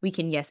 We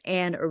can yes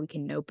and, or we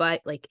can no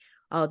but. Like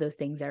all those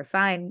things are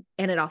fine.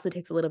 And it also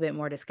takes a little bit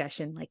more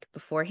discussion like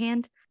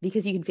beforehand,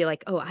 because you can feel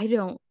like, oh,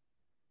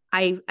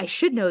 I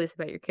should know this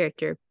about your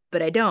character,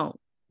 but I don't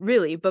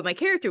really, but my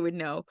character would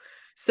know.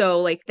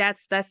 So like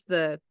that's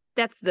the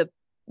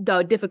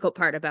difficult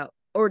part about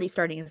already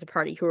starting as a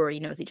party who already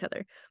knows each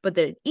other. But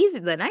the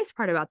nice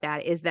part about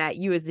that is that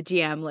you as the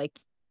GM, like,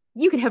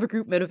 you can have a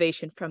group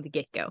motivation from the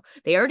get-go.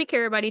 They already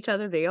care about each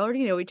other. They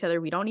already know each other.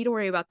 We don't need to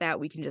worry about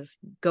that. We can just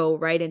go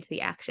right into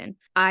the action.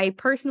 I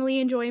personally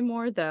enjoy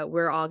more the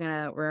we're all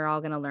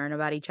gonna learn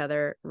about each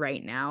other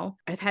right now.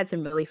 I've had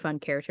some really fun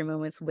character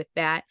moments with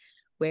that,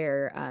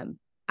 where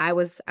I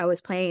was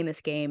playing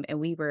this game and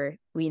we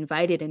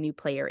invited a new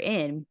player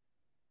in.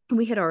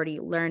 We had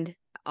already learned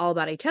all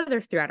about each other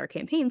throughout our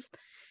campaigns.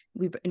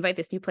 We invite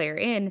this new player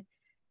in,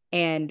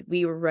 and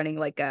we were running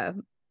like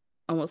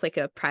almost like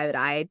a private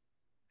eye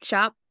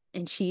shop,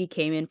 and she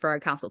came in for a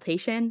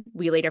consultation.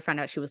 We later found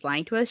out she was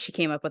lying to us. She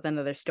came up with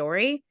another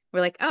story. We're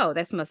like, oh,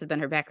 this must have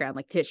been her background,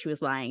 like she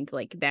was lying to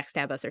like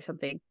backstab us or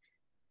something.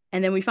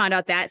 And then we found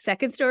out that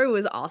second story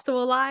was also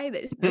a lie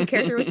that the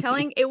character was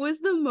telling. It was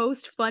the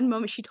most fun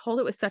moment. She told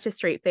it with such a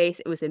straight face.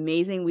 It was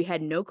amazing. We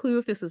had no clue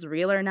if this was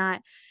real or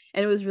not.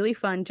 And it was really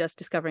fun just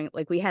discovering,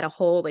 like, we had a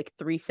whole like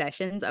 3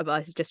 sessions of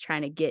us just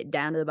trying to get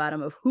down to the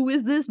bottom of who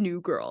is this new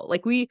girl.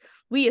 Like we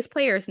as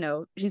players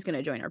know she's going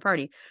to join our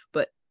party,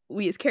 but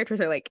we as characters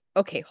are like,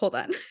 okay, hold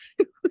on.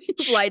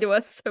 You lied to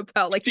us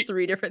about like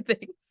 3 different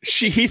things.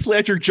 She Heath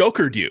Ledger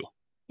Jokered you.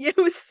 Yeah,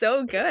 it was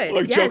so good.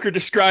 Like yes. Joker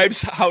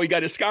describes how he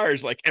got his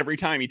scars like every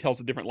time he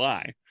tells a different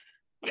lie.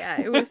 Yeah,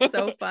 it was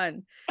so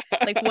fun.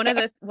 Like one of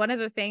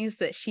the things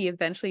that she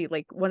eventually,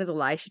 like one of the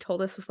lies she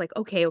told us was like,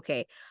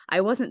 okay,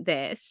 I wasn't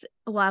this.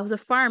 Well, I was a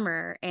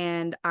farmer,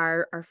 and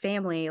our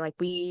family, like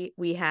we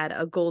had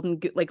a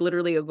like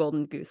literally a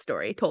golden goose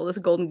story. Told us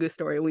a golden goose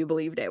story, and we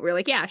believed it. We're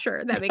like, yeah,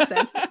 sure, that makes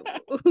sense.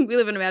 We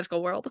live in a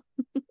magical world.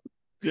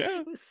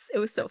 Yeah, it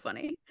was so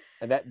funny.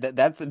 And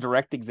that's a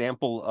direct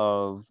example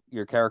of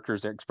your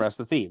characters that express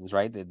the themes,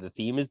 right? The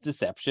theme is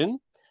deception.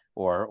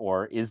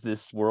 or is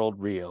this world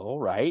real,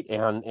 right?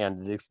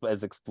 And it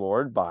is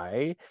explored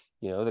by,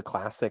 the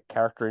classic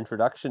character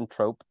introduction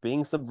trope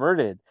being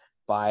subverted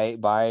by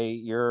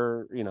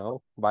your,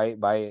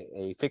 by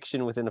a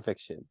fiction within a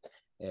fiction,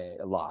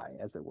 a lie,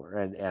 as it were.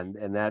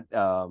 And that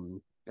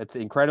it's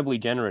incredibly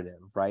generative,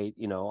 right?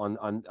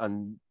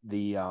 On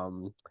the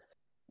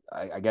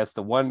I guess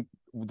the one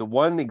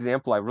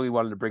example I really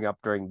wanted to bring up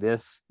during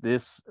this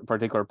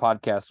particular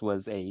podcast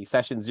was a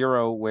session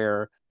 0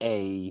 where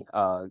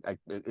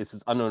this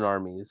is Unknown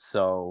Armies,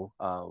 so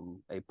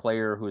a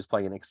player who is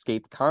playing an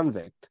escaped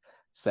convict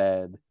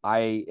said,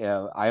 I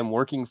am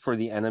working for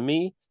the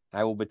enemy.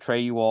 I will betray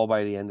you all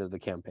by the end of the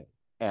campaign.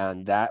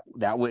 And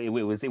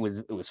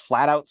it was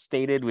flat out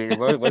stated. It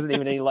wasn't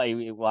even any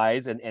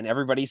lies, and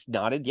everybody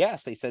nodded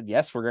yes. They said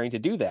yes, we're going to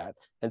do that.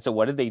 And so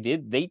what did they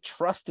did? They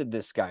trusted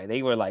this guy.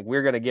 They were like,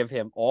 we're going to give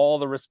him all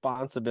the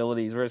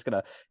responsibilities. We're just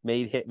going to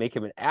make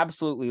him an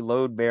absolutely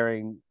load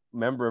bearing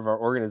member of our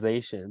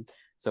organization.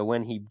 So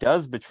when he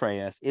does betray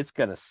us, it's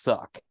going to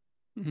suck.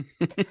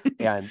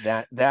 And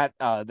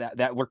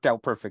that worked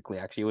out perfectly.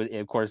 Actually,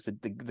 of course,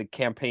 the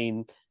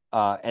campaign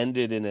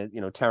ended in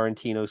a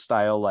Tarantino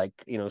style, like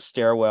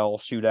stairwell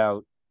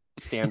shootout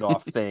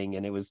standoff thing,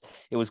 and it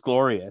was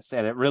glorious.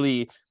 And it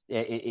really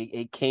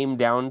it came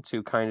down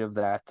to kind of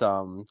that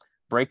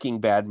Breaking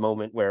Bad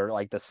moment where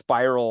like the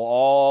spiral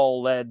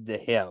all led to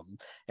him,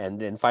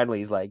 and then finally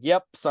he's like,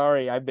 yep,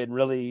 sorry, I've been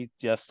really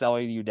just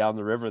selling you down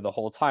the river the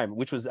whole time,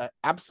 which was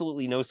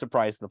absolutely no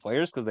surprise to the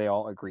players because they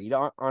all agreed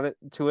on it,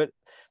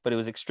 but it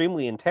was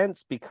extremely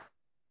intense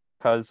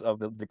because of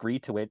the degree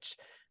to which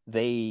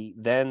they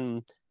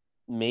then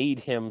made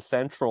him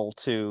central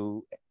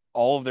to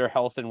all of their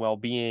health and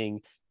well-being,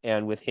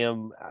 and with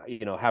him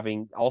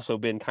having also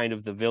been kind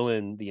of the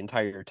villain the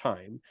entire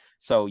time.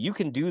 So you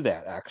can do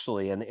that,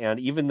 actually, and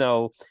even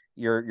though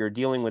you're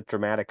dealing with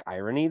dramatic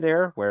irony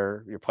there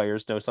where your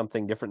players know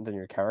something different than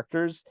your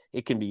characters,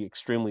 it can be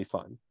extremely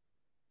fun.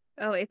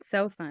 Oh, it's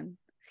so fun.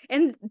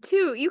 And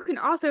two, you can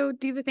also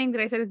do the thing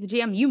that I said as the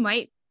GM. You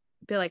might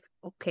be like,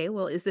 okay,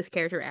 well, is this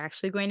character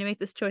actually going to make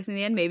this choice in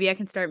the end? Maybe I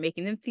can start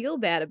making them feel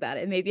bad about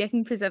it. Maybe I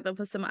can present them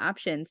with some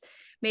options.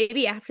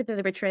 Maybe after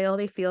the betrayal,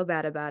 they feel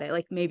bad about it.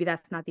 Like maybe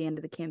that's not the end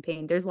of the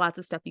campaign. There's lots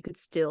of stuff you could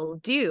still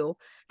do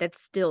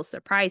that's still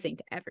surprising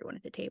to everyone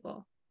at the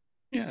table.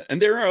 Yeah,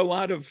 and there are a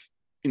lot of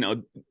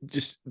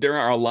there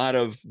are a lot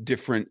of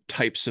different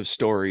types of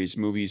stories,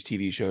 movies,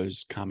 TV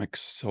shows,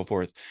 comics, so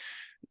forth,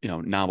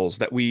 novels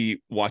that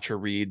we watch or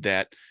read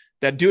that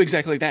do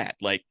exactly that.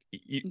 Like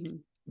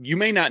you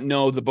may not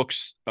know the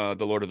books,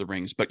 the Lord of the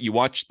Rings, but you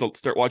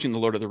start watching the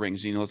Lord of the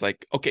Rings, it's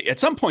like, okay, at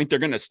some point they're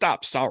going to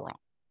stop Sauron.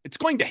 It's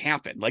going to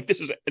happen. Like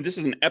this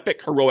is an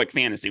epic heroic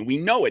fantasy. We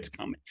know it's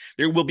coming.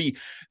 There will be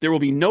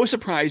no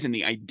surprise in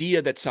the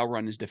idea that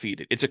Sauron is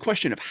defeated. It's a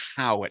question of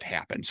how it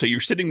happens. So you're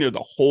sitting there the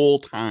whole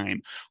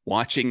time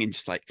watching and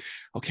just like,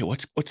 okay,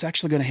 what's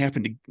actually going to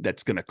happen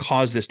that's going to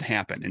cause this to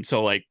happen? And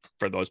so like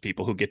for those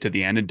people who get to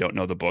the end and don't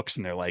know the books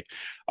and they're like,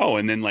 oh,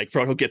 and then like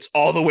Frodo gets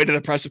all the way to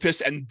the precipice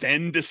and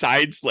then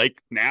decides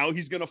like now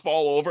he's going to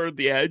fall over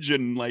the edge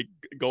and like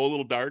go a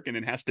little dark, and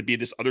it has to be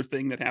this other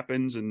thing that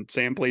happens, and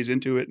Sam plays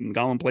into it and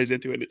Gollum plays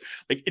into it.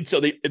 Like it's so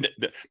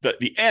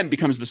the end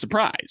becomes the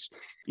surprise.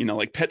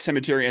 Like Pet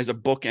Sematary as a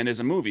book and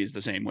as a movie is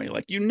the same way.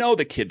 Like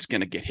the kid's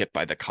gonna get hit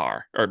by the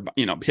car or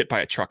hit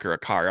by a truck or a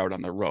car out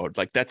on the road.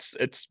 Like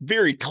it's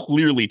very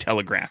clearly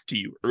telegraphed to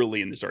you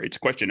early in the story. It's a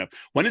question of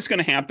when it's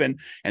going to happen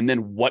and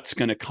then what's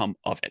going to come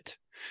of it.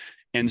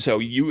 And so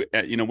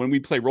when we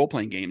play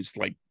role-playing games,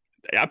 like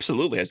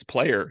absolutely as a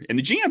player and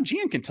the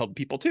GM can tell the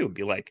people too,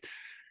 be like,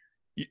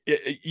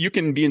 you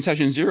can be in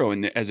session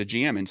 0 as a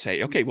GM and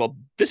say, okay, well,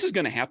 this is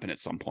going to happen at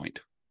some point,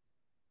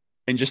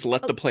 and just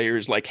let the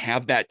players like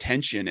have that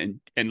tension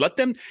and let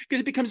them, because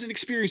it becomes an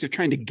experience of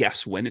trying to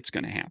guess when it's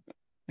going to happen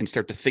and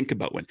start to think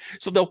about when.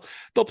 So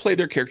they'll play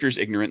their characters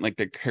ignorant, like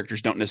the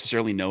characters don't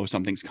necessarily know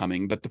something's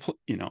coming, but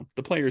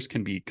the players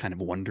can be kind of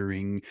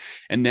wondering,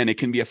 and then it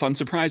can be a fun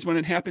surprise when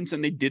it happens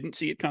and they didn't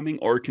see it coming,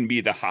 or it can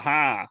be the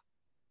haha,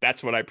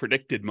 that's what I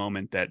predicted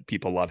moment that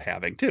people love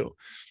having too.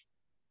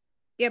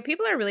 Yeah,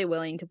 people are really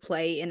willing to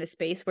play in a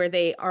space where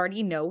they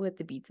already know what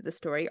the beats of the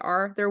story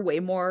are. They're way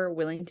more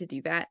willing to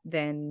do that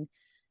than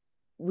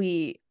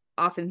we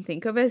often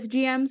think of as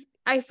GMs.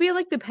 I feel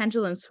like the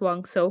pendulum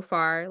swung so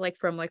far, like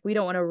from like we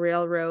don't want to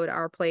railroad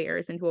our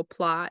players into a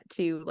plot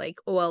to like,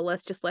 oh, well,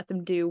 let's just let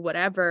them do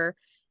whatever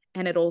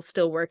and it'll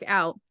still work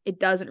out. It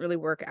doesn't really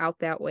work out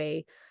that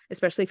way,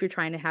 especially if you're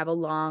trying to have a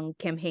long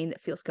campaign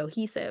that feels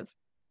cohesive.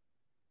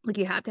 Like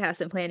you have to have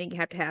some planning, you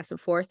have to have some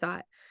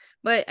forethought.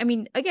 But I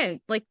mean, again,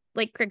 like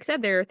Craig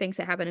said, there are things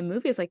that happen in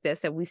movies like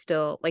this that we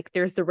still like.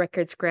 There's the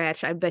record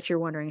scratch. I bet you're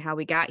wondering how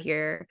we got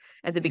here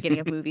at the beginning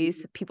of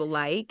movies. People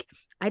like.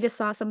 I just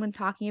saw someone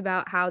talking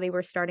about how they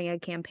were starting a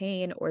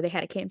campaign or they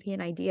had a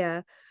campaign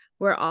idea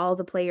where all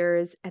the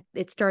players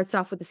it starts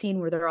off with a scene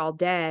where they're all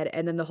dead,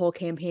 and then the whole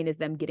campaign is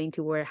them getting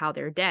to how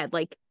they're dead.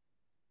 Like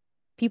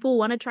people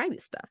want to try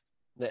this stuff.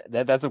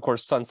 That's of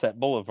course Sunset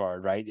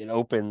Boulevard, right? It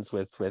opens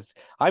with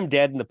I'm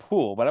dead in the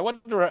pool, but I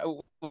wonder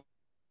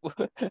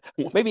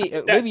maybe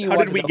you How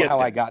want did to we know get how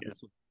I there? got Yeah.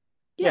 this.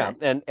 Yeah,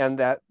 Yeah.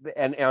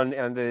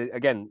 and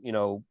again,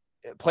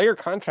 player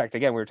contract,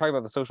 again, we were talking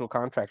about the social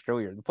contract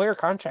earlier. The player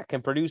contract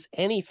can produce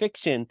any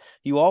fiction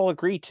you all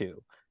agree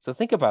to. So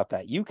think about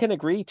that. You can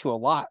agree to a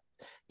lot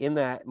in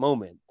that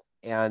moment.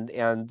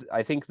 And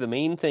I think the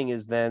main thing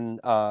is then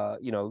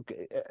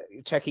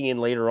checking in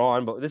later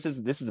on, but this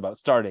is about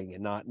starting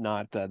and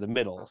not the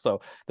middle.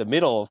 So the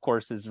middle, of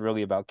course, is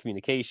really about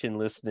communication,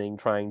 listening,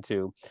 trying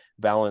to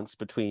balance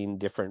between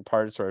different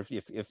parts, or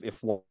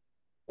if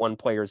one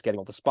player is getting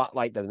all the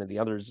spotlight, then the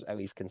others at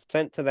least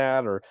consent to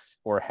that,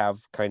 or have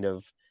kind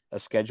of a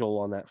schedule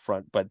on that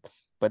front. But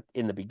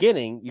in the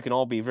beginning, you can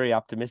all be very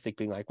optimistic,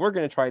 being like, we're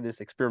going to try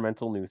this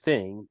experimental new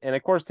thing. And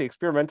of course, the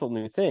experimental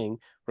new thing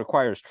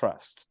requires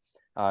trust.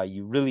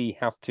 You really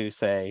have to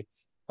say,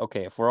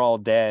 okay, if we're all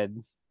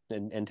dead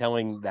and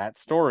telling that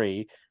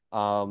story,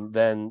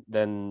 then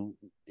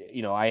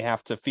I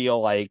have to feel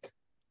like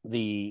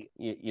the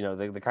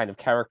kind of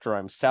character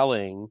I'm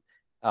selling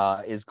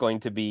is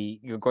going to be,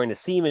 you're going to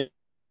seem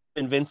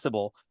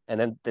invincible,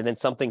 and then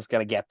something's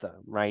going to get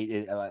them,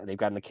 right? They've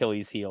got an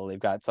Achilles heel, they've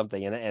got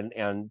something,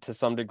 and to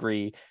some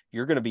degree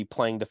you're going to be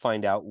playing to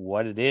find out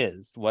what it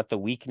is, what the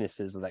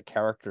weakness is of that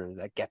character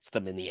that gets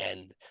them in the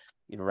end,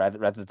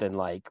 rather than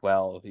like,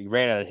 well, you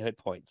ran out of hit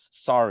points,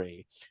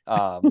 sorry.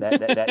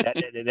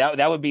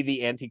 That would be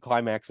the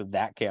anticlimax of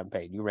that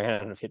campaign. You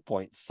ran out of hit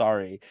points,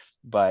 sorry.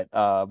 But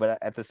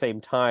at the same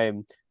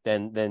time,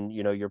 then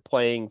you're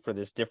playing for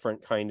this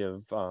different kind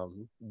of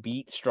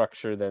beat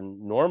structure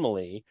than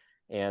normally,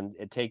 and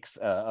it takes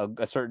a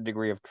certain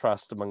degree of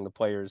trust among the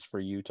players for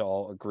you to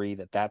all agree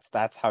that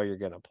that's how you're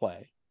going to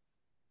play.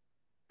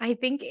 I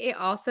think it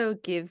also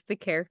gives the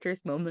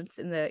characters moments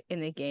in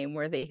the game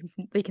where they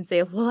can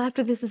say, "Well,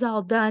 after this is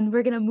all done,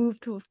 we're gonna move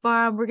to a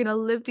farm. We're gonna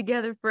live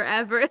together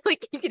forever."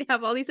 Like you can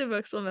have all these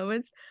emotional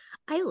moments.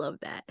 I love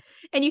that,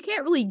 and you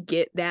can't really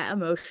get that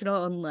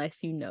emotional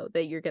unless you know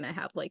that you're gonna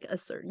have like a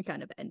certain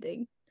kind of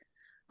ending.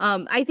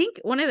 I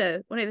think one of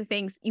the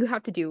things you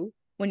have to do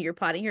when you're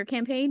plotting your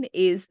campaign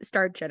is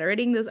start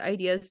generating those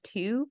ideas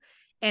too,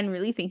 and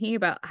really thinking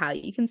about how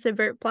you can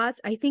subvert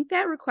plots. I think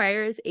that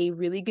requires a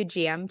really good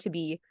GM to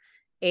be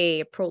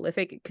a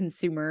prolific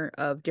consumer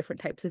of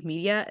different types of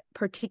media,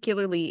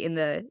 particularly in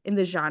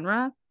the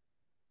genre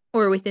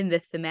or within the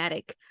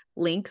thematic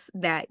links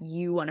that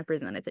you want to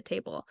present at the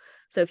table.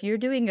 So if you're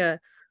doing a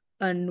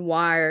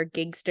noir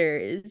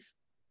gangsters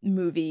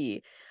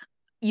movie,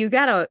 you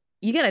gotta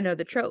know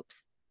the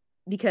tropes,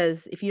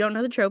 because if you don't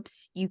know the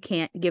tropes, you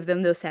can't give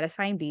them those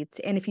satisfying beats,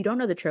 and if you don't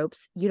know the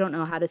tropes, you don't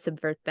know how to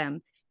subvert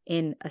them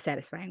in a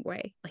satisfying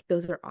way. Like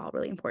those are all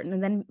really important,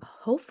 and then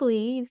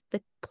hopefully the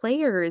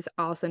players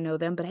also know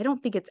them, but I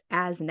don't think it's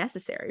as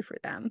necessary for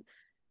them.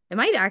 It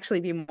might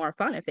actually be more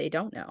fun if they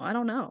don't know. I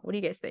don't know. What do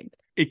you guys think?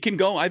 It can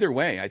go either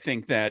way. I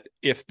think that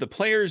if the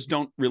players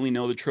don't really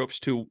know the tropes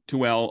too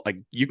well, like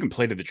you can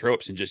play to the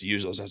tropes and just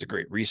use those as a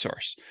great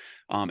resource,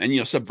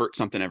 and subvert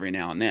something every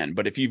now and then.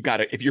 But if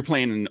you're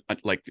playing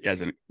like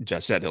as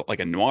Jess said,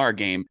 like a noir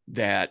game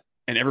that,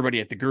 and everybody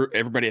at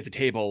the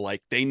table,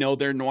 like they know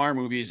their noir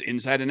movies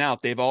inside and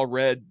out. They've all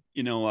read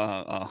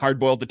hard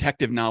boiled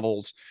detective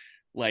novels.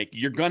 Like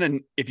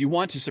if you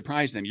want to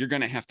surprise them, you're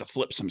gonna have to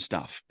flip some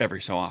stuff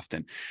every so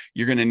often.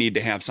 You're gonna need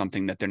to have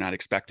something that they're not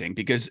expecting,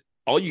 because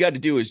all you got to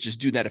do is just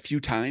do that a few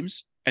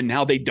times, and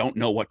now they don't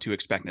know what to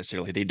expect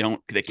necessarily.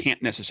 They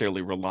can't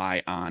necessarily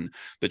rely on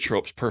the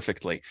tropes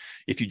perfectly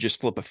if you just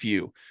flip a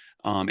few,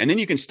 and then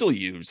you can still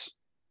use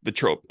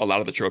a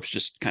lot of the tropes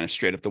just kind of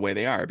straight up the way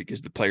they are,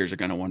 because the players are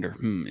going to wonder,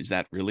 is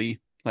that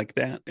really like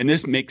that? And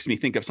this makes me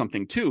think of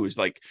something too, is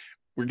like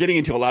we're getting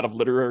into a lot of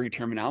literary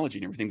terminology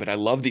and everything, but I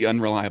love the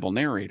unreliable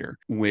narrator,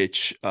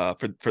 which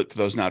for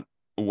those not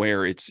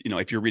aware, it's,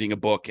 if you're reading a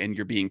book and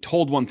you're being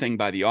told one thing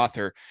by the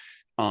author,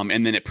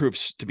 and then it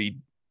proves to be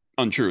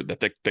untrue, that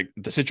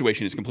the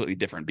situation is completely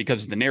different,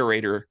 because the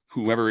narrator,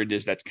 whoever it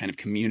is that's kind of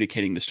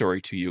communicating the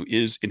story to you,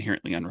 is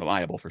inherently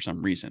unreliable for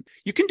some reason.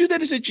 You can do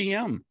that as a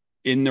GM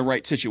in the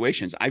right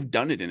situations. I've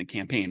done it in a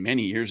campaign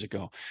many years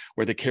ago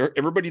where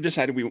everybody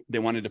decided they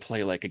wanted to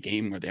play like a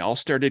game where they all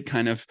started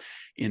kind of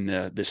in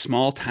the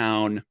small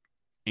town,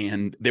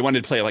 and they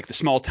wanted to play like the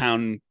small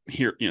town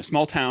here,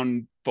 small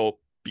town folk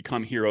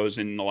become heroes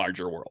in the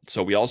larger world.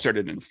 So we all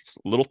started in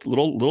a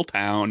little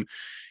town,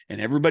 and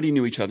everybody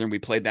knew each other, and we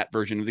played that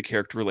version of the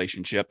character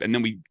relationship, and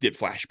then we did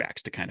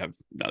flashbacks to kind of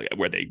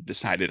where they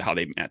decided how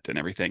they met and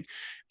everything,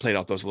 played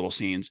out those little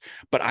scenes.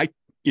 But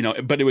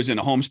but it was in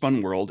a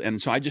homespun world, and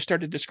so I just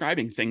started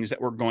describing things that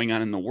were going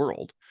on in the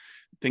world,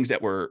 things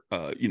that were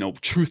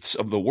truths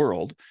of the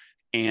world,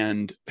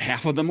 and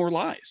half of them were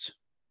lies.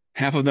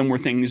 Half of them were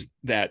things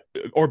that,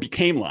 or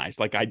became lies.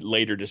 Like I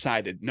later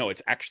decided, no,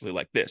 it's actually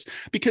like this,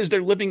 because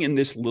they're living in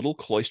this little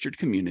cloistered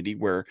community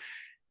where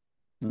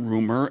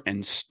rumor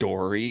and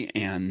story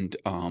and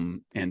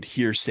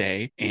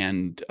hearsay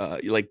and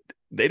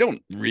they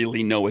don't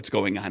really know what's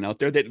going on out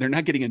there. They're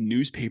not getting a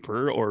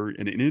newspaper or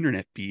an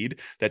internet feed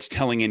that's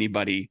telling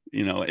anybody,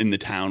 in the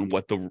town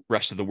what the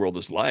rest of the world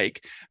is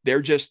like.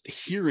 They're just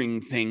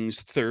hearing things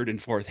third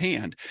and fourth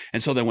hand.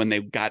 And so then when they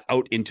got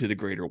out into the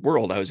greater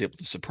world, I was able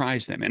to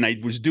surprise them. And I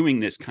was doing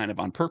this kind of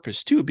on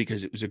purpose too,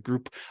 because it was a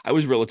group. I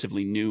was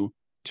relatively new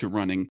to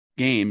running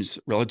games,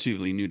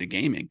 relatively new to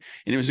gaming.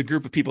 And it was a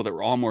group of people that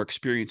were all more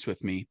experienced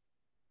with me.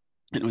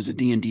 And it was a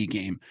D&D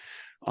game.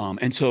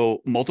 And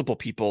so multiple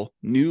people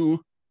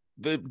knew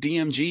the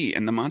DMG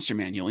and the monster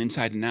manual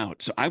inside and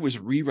out. So I was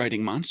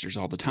rewriting monsters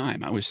all the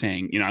time. I was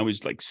saying, I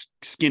was like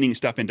skinning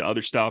stuff into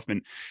other stuff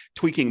and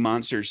tweaking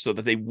monsters so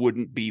that they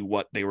wouldn't be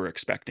what they were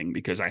expecting,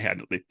 because I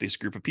had this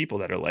group of people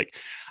that are like,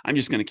 I'm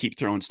just going to keep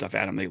throwing stuff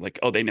at them. They like,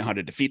 oh, they know how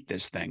to defeat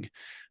this thing,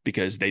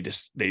 because they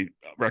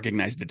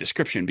recognize the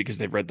description because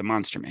they've read the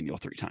monster manual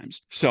 3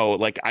 times. So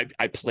like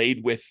I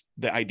played with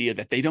the idea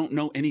that they don't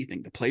know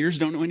anything. The players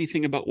don't know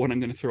anything about what I'm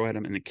going to throw at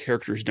them, and the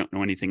characters don't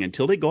know anything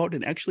until they go out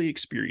and actually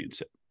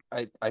experience it.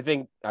 I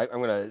think I'm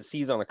going to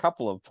seize on a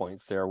couple of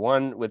points there.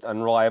 One, with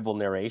unreliable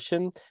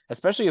narration,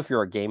 especially if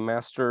you're a game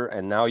master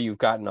and now you've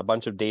gotten a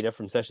bunch of data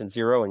from session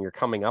 0 and you're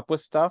coming up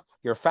with stuff,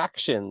 your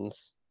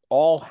factions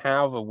all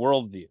have a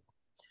worldview,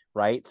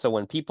 right? So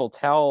when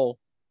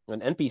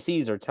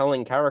NPCs are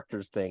telling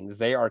characters things,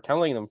 they are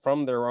telling them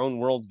from their own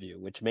worldview,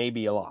 which may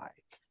be a lie,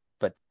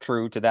 but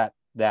true to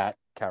that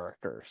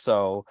character.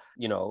 So,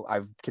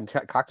 I've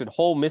concocted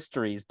whole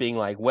mysteries being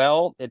like,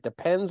 well, it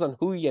depends on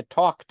who you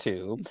talk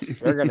to.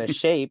 They're going to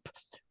shape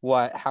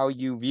how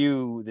you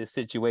view this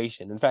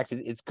situation. In fact,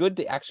 it's good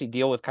to actually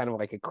deal with kind of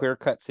like a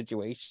clear-cut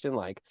situation,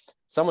 like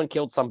someone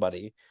killed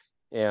somebody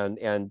and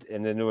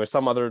then there were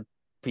some other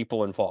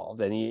people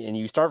involved, and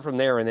you start from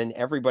there, and then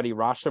everybody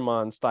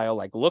Rashomon style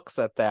like looks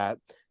at that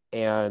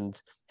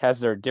and has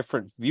their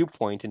different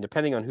viewpoint, and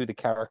depending on who the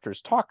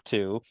characters talk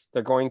to,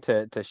 they're going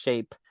to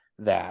shape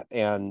that.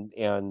 And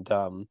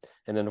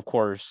then of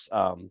course,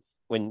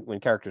 when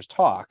characters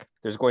talk,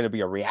 there's going to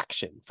be a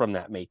reaction from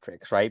that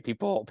matrix, right?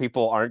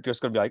 People aren't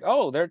just going to be like,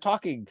 oh, they're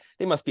talking,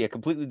 they must be a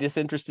completely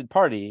disinterested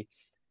party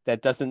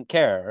that doesn't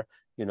care.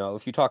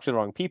 If you talk to the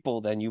wrong people,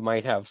 then you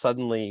might have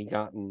suddenly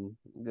gotten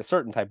a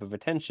certain type of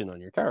attention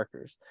on your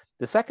characters.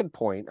 The second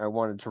point I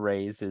wanted to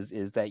raise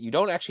is that you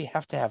don't actually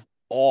have to have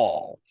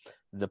all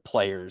the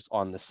players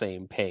on the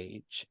same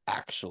page,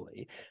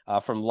 actually.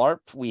 From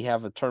LARP, we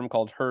have a term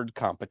called herd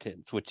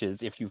competence, which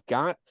is if you've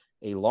got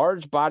a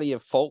large body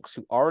of folks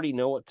who already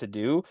know what to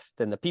do,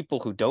 then the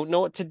people who don't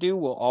know what to do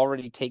will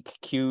already take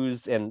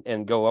cues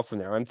and go up from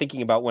there. I'm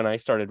thinking about when I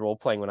started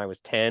role-playing when I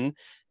was 10,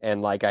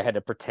 and like I had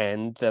to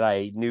pretend that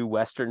I knew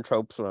Western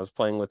tropes when I was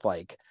playing with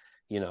 20,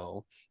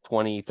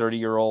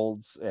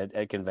 30-year-olds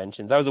at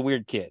conventions. I was a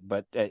weird kid,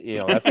 but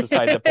that's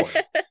beside the point.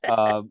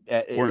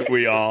 Weren't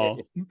we all?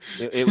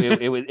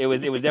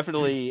 It was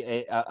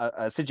definitely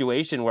a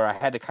situation where I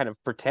had to kind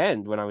of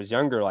pretend when I was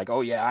younger, like,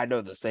 oh yeah, I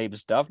know the same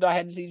stuff. No, I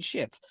hadn't seen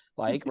shit.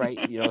 Like, right,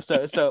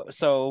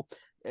 so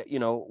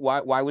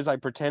why was I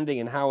pretending,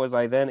 and how was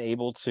I then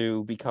able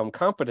to become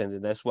competent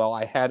in this? Well,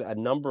 I had a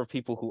number of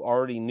people who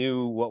already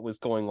knew what was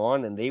going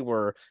on, and they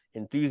were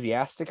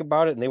enthusiastic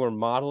about it, and they were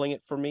modeling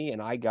it for me,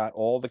 and I got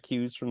all the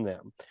cues from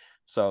them.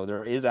 So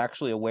there is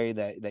actually a way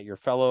that your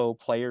fellow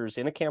players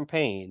in a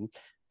campaign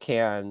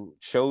can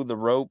show the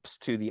ropes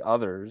to the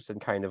others and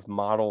kind of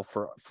model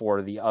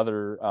for the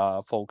other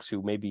folks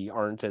who maybe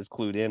aren't as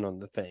clued in on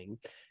the thing.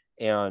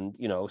 And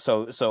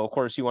so of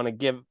course you want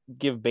to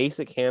give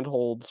basic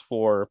handholds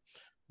for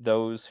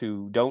those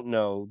who don't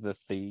know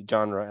the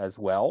genre as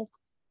well,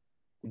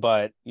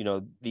 but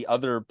the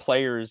other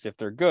players, if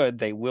they're good,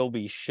 they will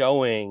be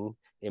showing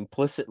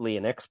implicitly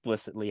and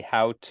explicitly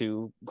how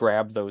to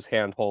grab those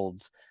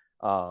handholds.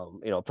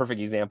 A perfect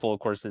example, of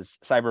course, is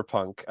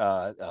cyberpunk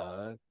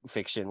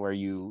fiction, where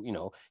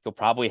you'll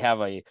probably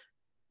have a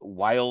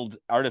wild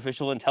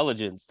artificial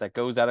intelligence that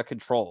goes out of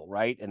control,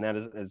 right? And that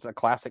is a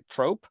classic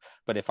trope.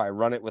 But if I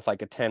run it with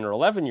like a 10 or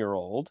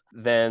 11-year-old,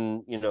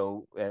 then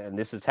and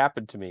this has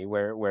happened to me,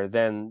 where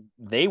then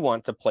they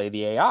want to play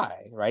the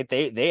AI, right?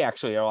 They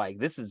actually are like,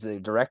 this is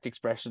a direct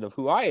expression of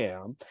who I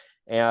am,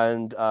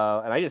 and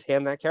I just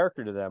hand that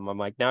character to them. I'm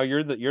like, now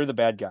you're the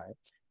bad guy.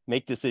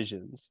 Make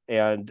decisions.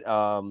 And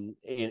so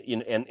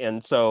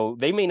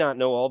they may not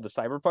know all the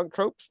cyberpunk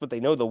tropes, but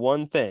they know the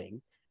one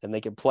thing, and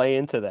they can play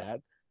into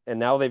that. And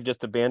now they've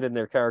just abandoned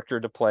their character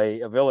to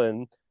play a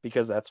villain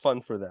because that's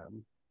fun for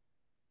them.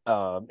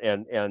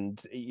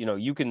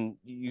 You can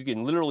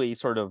literally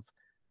sort of,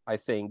 I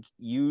think,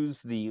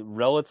 use the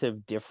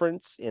relative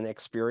difference in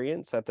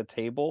experience at the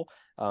table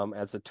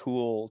as a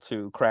tool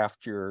to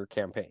craft your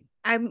campaign.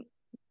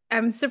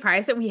 I'm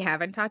surprised that we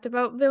haven't talked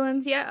about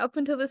villains yet up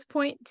until this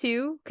point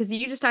too, because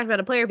you just talked about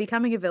a player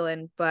becoming a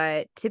villain,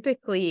 but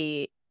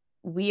typically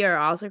we are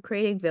also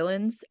creating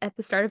villains at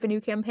the start of a new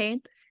campaign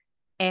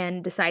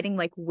and deciding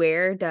like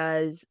where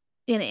does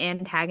an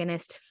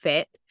antagonist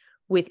fit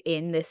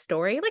within this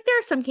story. Like there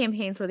are some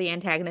campaigns where the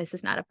antagonist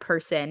is not a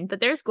person, but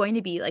there's going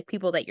to be like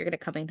people that you're going to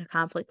come into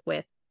conflict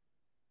with.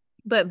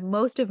 But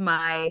most of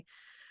my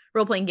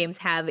role-playing games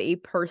have a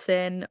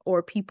person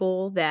or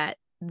people that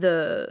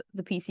the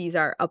PCs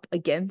are up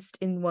against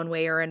in one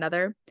way or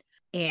another.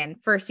 And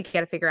first you got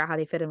to figure out how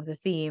they fit in with the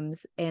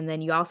themes, and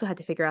then you also have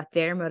to figure out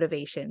their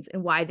motivations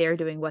and why they're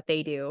doing what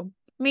they do.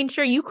 I mean,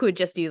 sure, you could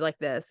just do like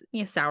this.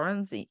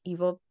 Sauron's the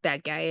evil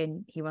bad guy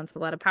and he wants a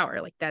lot of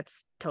power. Like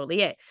that's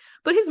totally it.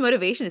 But his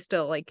motivation is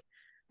still like,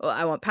 well,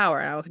 I want power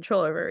and I want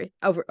control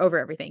over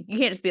everything. You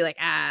can't just be like,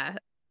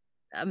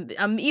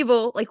 I'm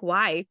evil. Like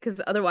why?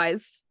 Because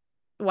otherwise,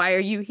 why are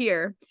you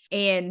here?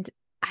 And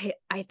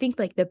I think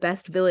like the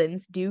best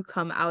villains do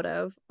come out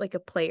of like a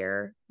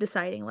player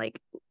deciding like,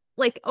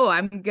 oh,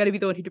 I'm gonna be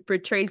the one who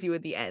betrays you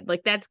in the end.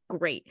 Like that's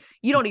great.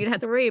 You don't even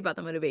have to worry about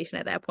the motivation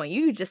at that point.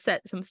 You just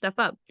set some stuff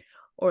up.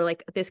 Or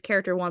like this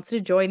character wants to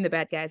join the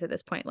bad guys at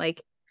this point.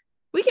 Like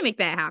we can make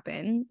that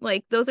happen.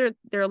 Like there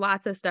are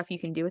lots of stuff you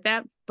can do with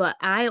that. But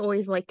I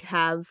always like to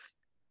have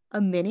a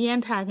mini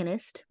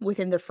antagonist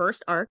within the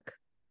first arc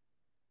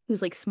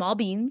who's like small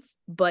beans,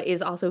 but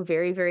is also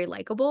very, very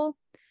likable.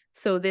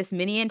 So this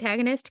mini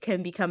antagonist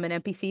can become an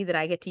NPC that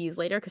I get to use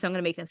later because I'm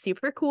going to make them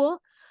super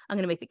cool. I'm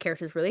going to make the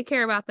characters really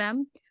care about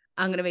them.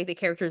 I'm going to make the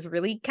characters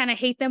really kind of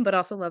hate them, but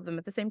also love them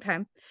at the same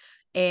time.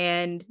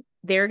 And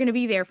they're going to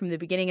be there from the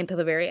beginning until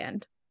the very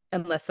end,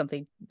 unless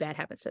something bad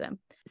happens to them.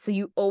 So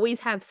you always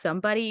have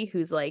somebody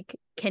who's like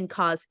can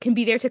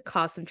be there to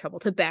cause some trouble,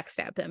 to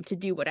backstab them, to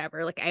do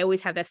whatever. Like I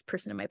always have this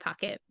person in my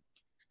pocket.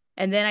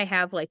 And then I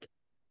have like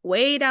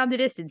way down the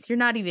distance, you're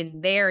not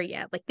even there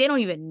yet. Like they don't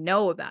even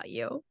know about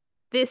you.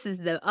 This is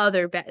the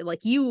other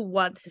like you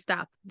want to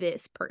stop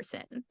this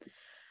person.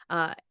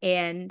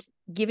 And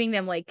giving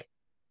them like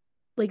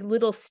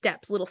little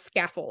steps, little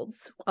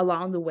scaffolds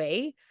along the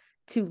way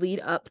to lead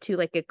up to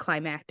like a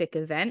climactic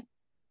event.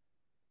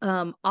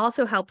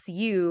 Also helps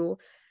you.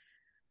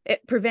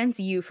 It prevents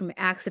you from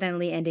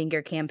accidentally ending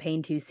your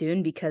campaign too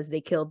soon because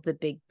they killed the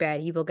big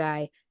bad evil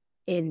guy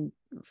in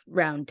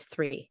round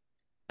 3.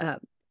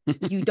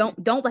 You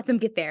don't let them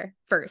get there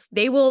first.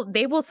 They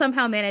will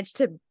somehow manage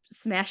to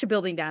smash a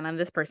building down on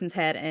this person's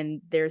head,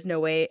 and there's no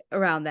way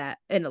around that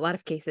in a lot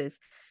of cases.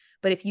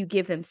 But if you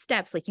give them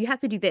steps, like you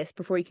have to do this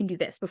before you can do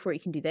this, before you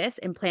can do this,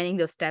 and planning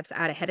those steps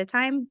out ahead of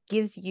time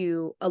gives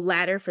you a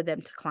ladder for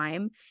them to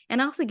climb,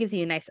 and also gives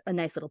you a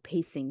nice little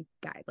pacing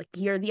guide. Like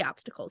here are the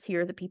obstacles,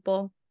 here are the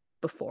people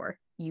before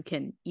you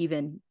can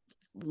even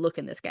look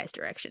in this guy's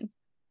direction.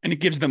 And it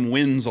gives them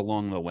wins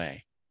along the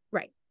way.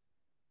 Right.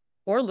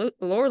 Or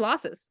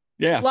losses.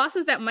 Yeah.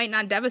 Losses that might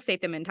not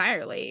devastate them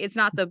entirely. It's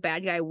not the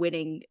bad guy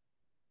winning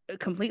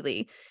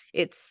completely.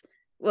 It's,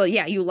 well,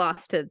 yeah, you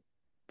lost to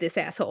this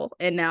asshole,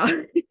 and now,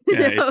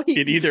 yeah,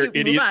 it either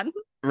move on.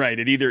 Right.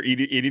 It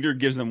either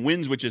gives them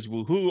wins, which is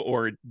woohoo,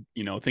 or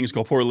things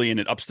go poorly and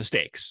it ups the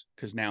stakes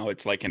because now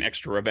it's like an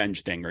extra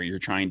revenge thing, or you're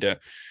trying to,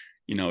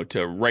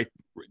 to right,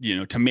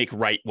 to make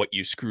right what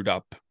you screwed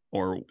up,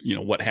 or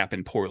what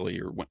happened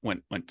poorly or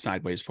went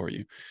sideways for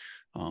you.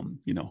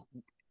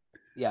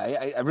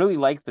 Yeah, I really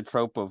like the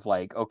trope of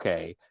like,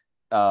 okay,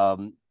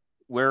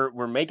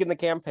 we're making the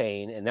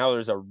campaign, and now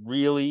there's a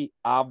really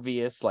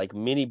obvious like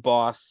mini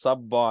boss,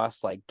 sub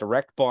boss, like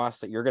direct boss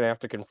that you're gonna have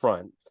to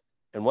confront.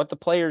 And what the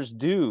players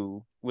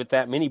do with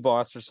that mini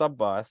boss or sub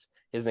boss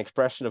is an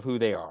expression of who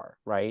they are,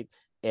 right?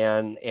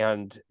 And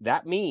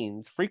that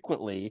means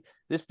frequently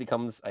this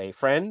becomes a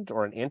friend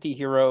or an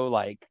anti-hero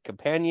like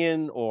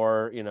companion,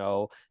 or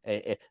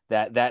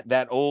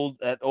that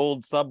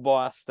old sub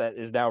boss that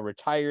is now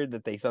retired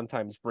that they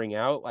sometimes bring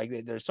out.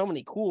 Like there's so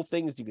many cool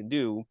things you can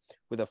do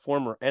with a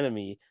former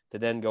enemy to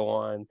then go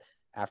on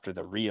after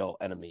the real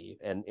enemy,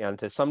 and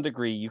to some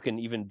degree you can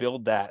even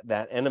build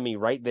that enemy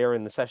right there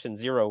in the session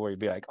 0, where you'd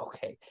be like,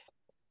 okay,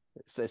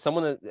 so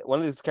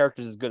one of these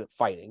characters is good at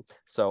fighting,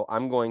 so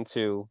I'm going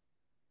to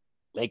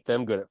make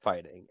them good at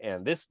fighting.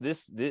 And this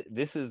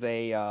is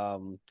a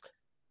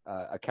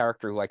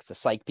character who likes to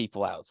psych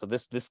people out. So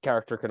this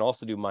character can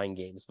also do mind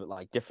games, but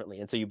like differently.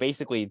 And so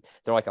they're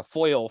like a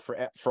foil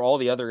for all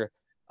the other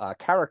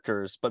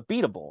characters, but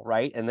beatable,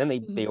 right? And then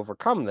they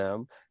overcome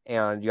them,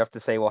 and you have to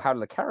say, well, how do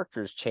the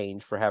characters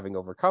change for having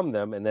overcome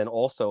them? And then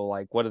also,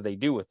 like, what do they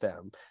do with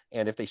them?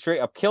 And if they straight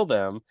up kill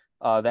them,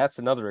 that's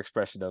another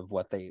expression of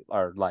what they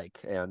are like.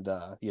 And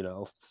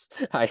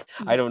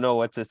I don't know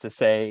what to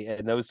say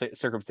in those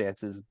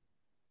circumstances,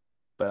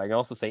 but I can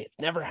also say it's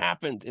never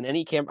happened in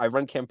any camp. I've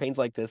run campaigns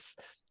like this,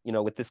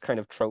 with this kind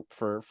of trope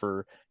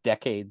for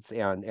decades,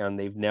 and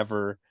they've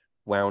never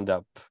wound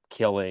up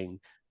killing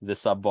the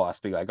sub boss,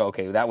 be like,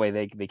 okay, that way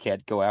they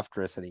can't go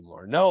after us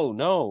anymore.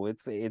 No,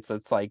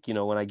 it's like,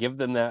 when I give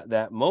them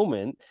that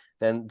moment,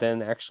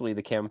 then actually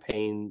the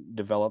campaign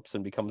develops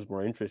and becomes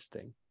more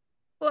interesting.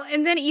 Well,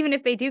 and then even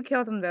if they do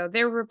kill them, though,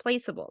 they're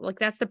replaceable. Like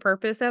that's the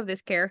purpose of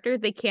this character.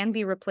 They can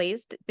be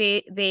replaced.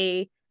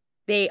 They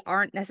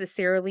aren't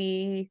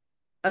necessarily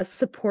a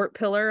support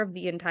pillar of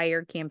the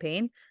entire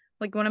campaign.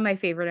 Like one of my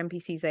favorite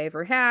NPCs I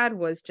ever had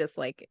was just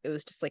like a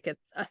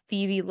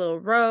thievy little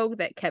rogue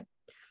that kept,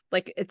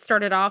 like, it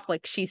started off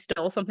like she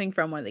stole something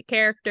from one of the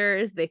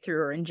characters. They threw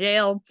her in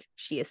jail.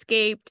 She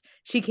escaped.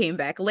 She came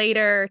back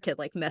later to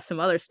like mess some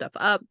other stuff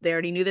up. They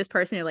already knew this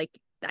person. They're like,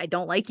 I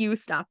don't like you,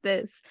 stop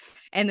this.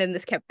 And then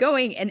this kept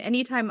going. And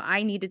anytime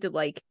I needed to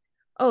like,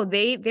 oh,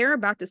 they're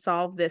about to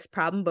solve this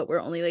problem, but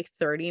we're only like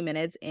 30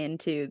 minutes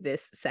into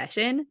this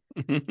session.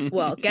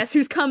 Well, guess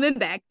who's coming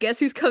back? Guess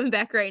who's coming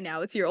back right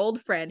now? It's your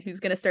old friend who's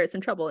gonna start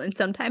some trouble. And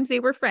sometimes they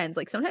were friends.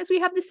 Like sometimes we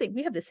have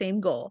the same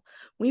goal.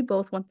 We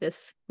both want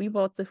this. We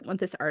both want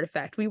this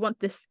artifact. We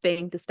want this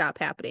thing to stop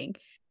happening.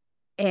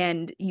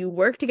 And you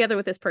work together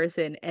with this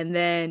person, and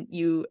then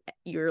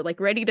you're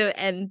like ready to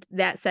end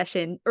that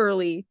session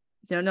early.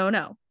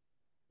 No.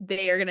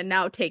 They are gonna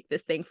now take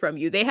this thing from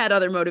you. They had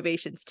other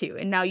motivations too,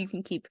 and now you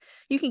can keep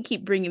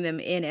bringing them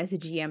in as a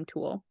GM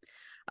tool.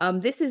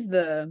 This is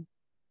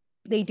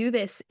they do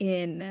this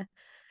in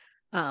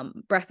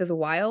Breath of the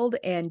Wild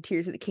and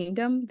Tears of the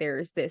Kingdom. There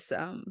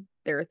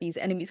are these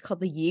enemies called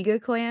the Yiga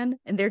clan,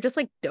 and they're just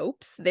like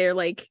dopes. They're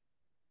like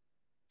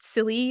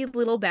silly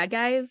little bad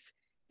guys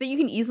that you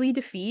can easily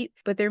defeat,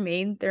 but their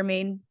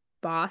main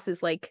boss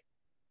is like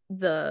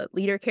the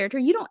leader character.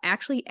 You don't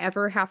actually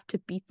ever have to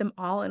beat them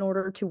all in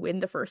order to win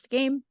the first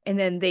game. And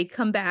then they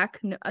come back,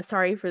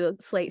 sorry for the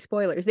slight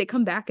spoilers. They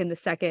come back in the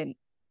second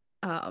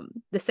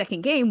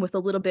game with a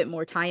little bit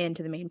more tie-in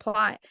to the main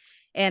plot.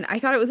 And I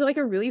thought it was like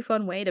a really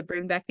fun way to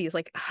bring back these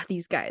like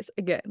these guys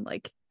again.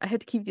 Like I have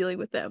to keep dealing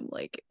with them.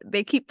 Like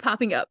they keep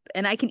popping up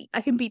and I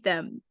can beat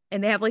them,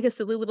 and they have like a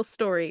silly little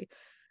story.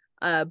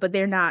 But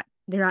they're not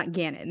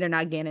Ganon. They're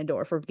not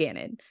Ganondorf or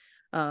Ganon.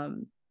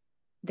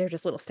 They're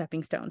just little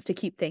stepping stones to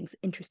keep things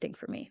interesting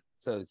for me.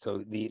 So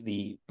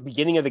the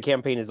beginning of the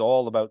campaign is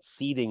all about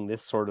seeding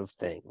this sort of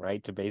thing,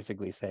 right? To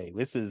basically say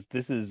this is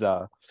this is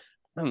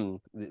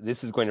going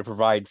to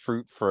provide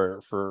fruit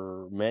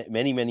for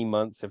many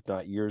months, if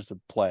not years of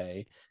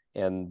play.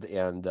 And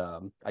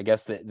I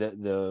guess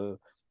the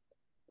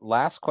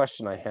last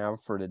question I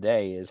have for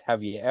today is: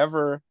 have you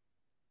ever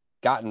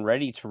gotten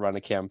ready to run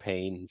a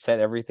campaign and set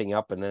everything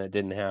up and then it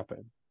didn't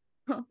happen?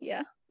 Oh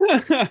yeah.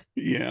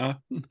 Yeah.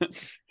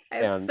 I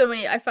have so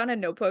many. I found a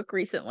notebook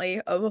recently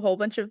of a whole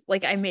bunch of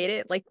like I made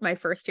it like my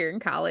first year in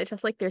college. I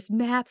was like, there's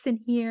maps in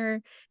here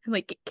and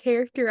like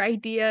character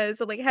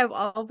ideas and like have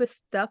all this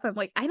stuff. I'm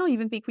like, I don't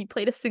even think we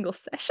played a single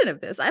session of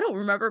this. I don't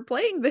remember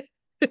playing this.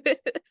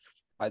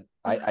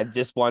 I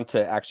just want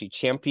to actually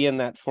champion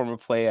that form of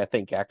play. I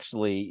think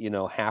actually,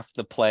 half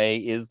the play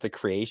is the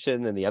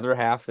creation and the other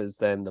half is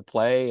then the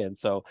play. And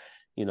so,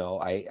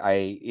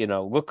 I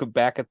look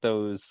back at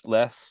those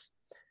less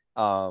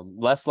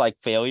like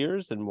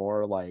failures and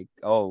more like,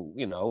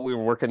 we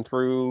were working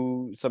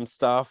through some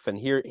stuff, and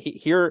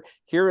here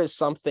is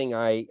something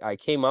I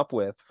came up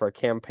with for a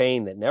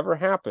campaign that never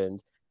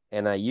happened,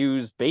 and I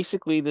used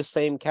basically the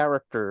same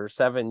character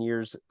 7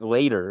 years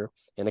later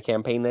in a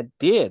campaign that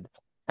did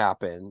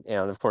happen.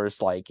 And of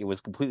course, like, it was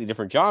completely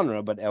different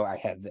genre, but I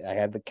had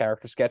the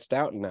character sketched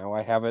out, and now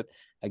I have it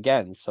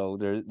again. So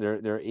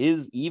there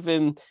is,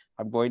 even,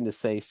 I'm going to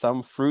say,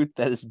 some fruit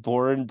that is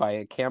born by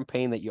a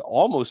campaign that you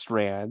almost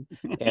ran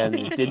and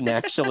it didn't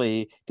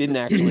actually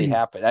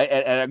happen.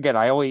 And again,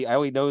 I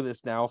only know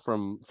this now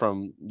from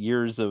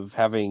years of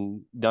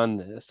having done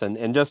this,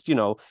 and just,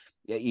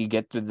 you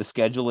get the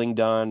scheduling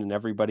done and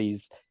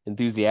everybody's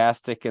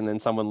enthusiastic, and then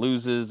someone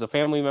loses a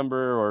family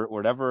member or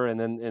whatever, and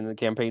then the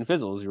campaign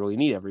fizzles. You really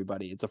need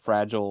everybody. It's a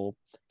fragile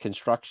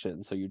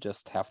construction, so you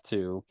just have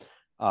to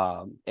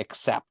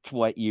accept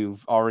what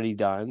you've already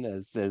done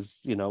as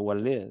what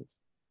it is.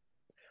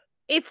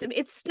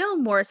 It's still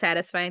more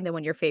satisfying than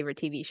when your favorite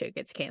TV show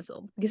gets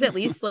canceled, because at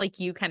least like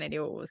you kind of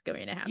knew what was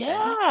going to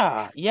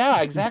happen.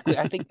 Yeah, exactly.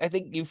 I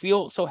think you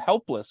feel so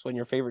helpless when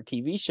your favorite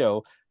TV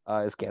show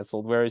is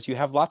canceled, whereas you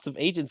have lots of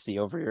agency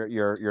over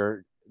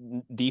your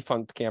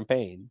defunct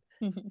campaign.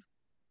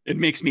 It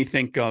makes me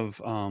think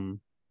of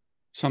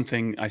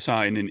something I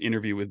saw in an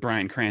interview with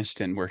Bryan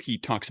Cranston, where he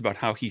talks about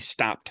how he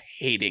stopped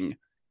hating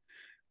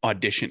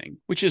auditioning,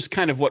 which is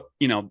kind of what,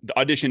 the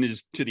audition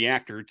is to the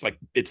actor. It's like,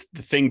 it's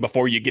the thing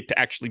before you get to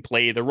actually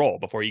play the role,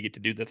 before you get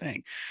to do the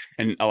thing.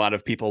 And a lot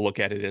of people look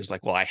at it as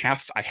like, well, I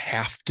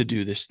have to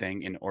do this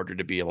thing in order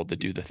to be able to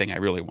do the thing I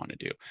really want to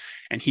do.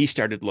 And he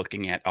started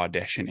looking at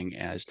auditioning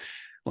as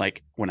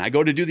like, when I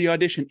go to do the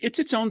audition, it's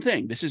its own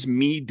thing. This is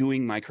me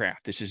doing my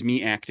craft. This is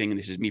me acting.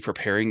 This is me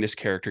preparing this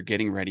character,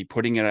 getting ready,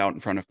 putting it out in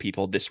front of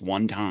people this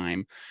one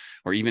time.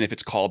 Or even if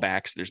it's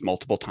callbacks, there's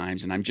multiple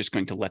times, and I'm just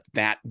going to let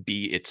that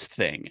be its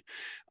thing.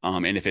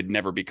 And if it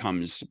never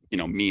becomes,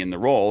 me in the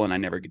role, and I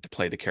never get to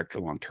play the character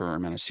long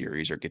term in a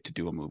series or get to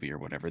do a movie or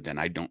whatever, then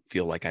I don't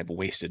feel like I've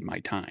wasted my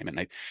time.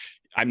 And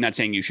I'm not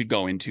saying you should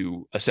go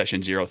into a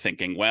session 0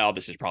 thinking, well,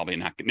 this is probably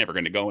never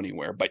going to go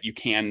anywhere, but you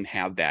can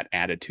have that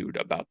attitude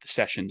about the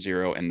session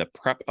 0, and the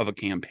prep of a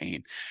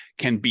campaign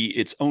can be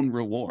its own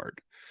reward.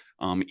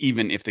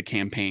 Even if the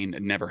campaign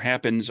never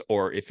happens,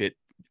 or if it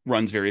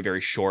runs very, very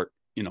short,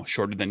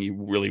 shorter than you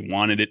really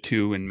wanted it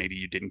to, and maybe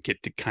you didn't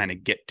get to kind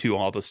of get to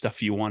all the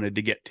stuff you wanted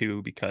to get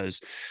to because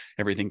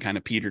everything kind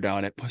of petered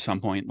out at some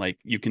point. Like,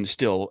 you can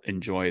still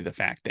enjoy the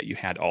fact that you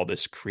had all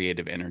this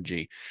creative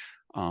energy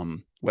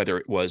whether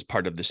it was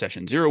part of the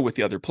session 0 with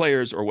the other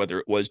players, or whether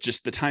it was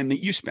just the time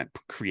that you spent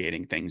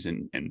creating things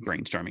and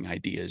brainstorming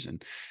ideas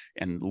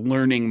and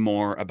learning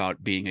more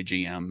about being a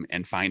GM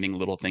and finding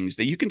little things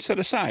that you can set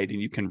aside and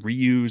you can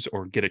reuse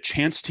or get a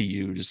chance to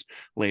use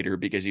later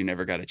because you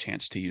never got a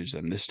chance to use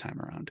them this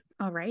time around.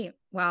 All right.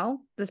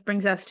 Well, this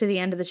brings us to the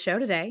end of the show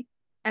today.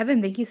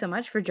 Evan, thank you so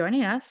much for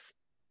joining us.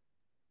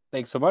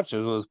 Thanks so much. It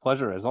was a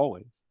pleasure as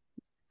always.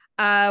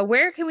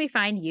 Where can we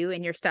find you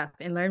and your stuff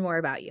and learn more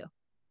about you?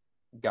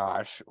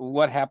 Gosh,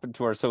 what happened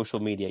to our social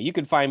media? You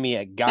can find me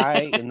at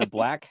Guy in the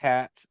Black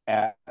Hat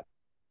at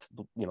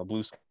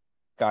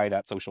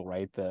bluesky.social,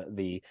 right?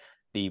 The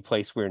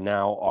place we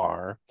now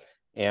are.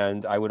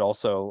 And I would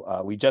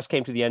also, we just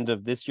came to the end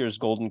of this year's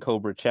Golden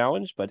Cobra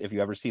Challenge, but if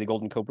you ever see the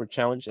Golden Cobra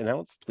Challenge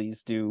announced,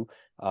 please do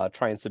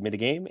try and submit a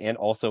game. And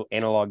also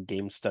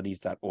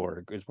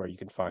analoggamestudies.org is where you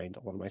can find a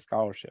lot of my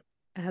scholarship.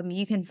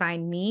 You can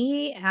find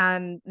me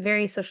on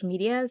various social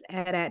medias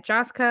at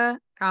Joska,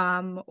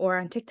 or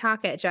on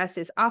TikTok at Jess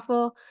is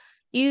Awful.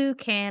 You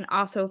can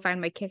also find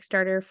my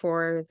Kickstarter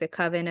for the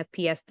Coven of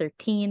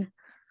PS13.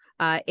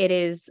 It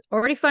is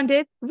already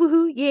funded.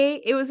 Woohoo! Yay!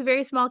 It was a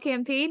very small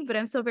campaign, but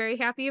I'm still very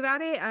happy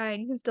about it.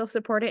 You can still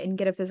support it and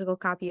get a physical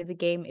copy of the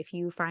game if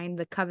you find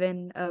the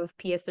Coven of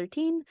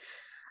PS13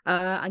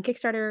 on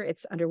Kickstarter.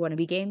 It's under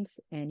Wannabe Games,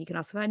 and you can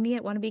also find me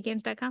at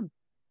wannabegames.com.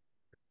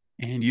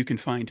 And you can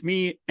find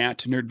me at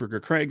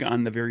Nerdburger Craig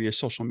on the various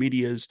social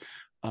medias.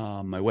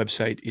 My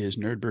website is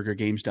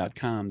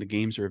nerdburgergames.com. The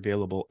games are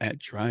available at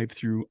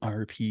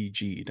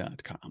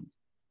drivethrurpg.com.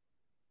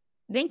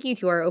 Thank you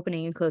to our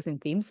opening and closing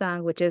theme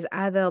song, which is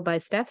Avel by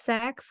Steph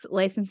Sachs,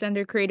 licensed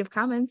under Creative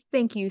Commons.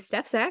 Thank you,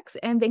 Steph Sachs,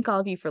 and thank all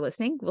of you for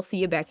listening. We'll see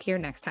you back here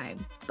next time.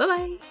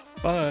 Bye-bye.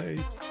 Bye.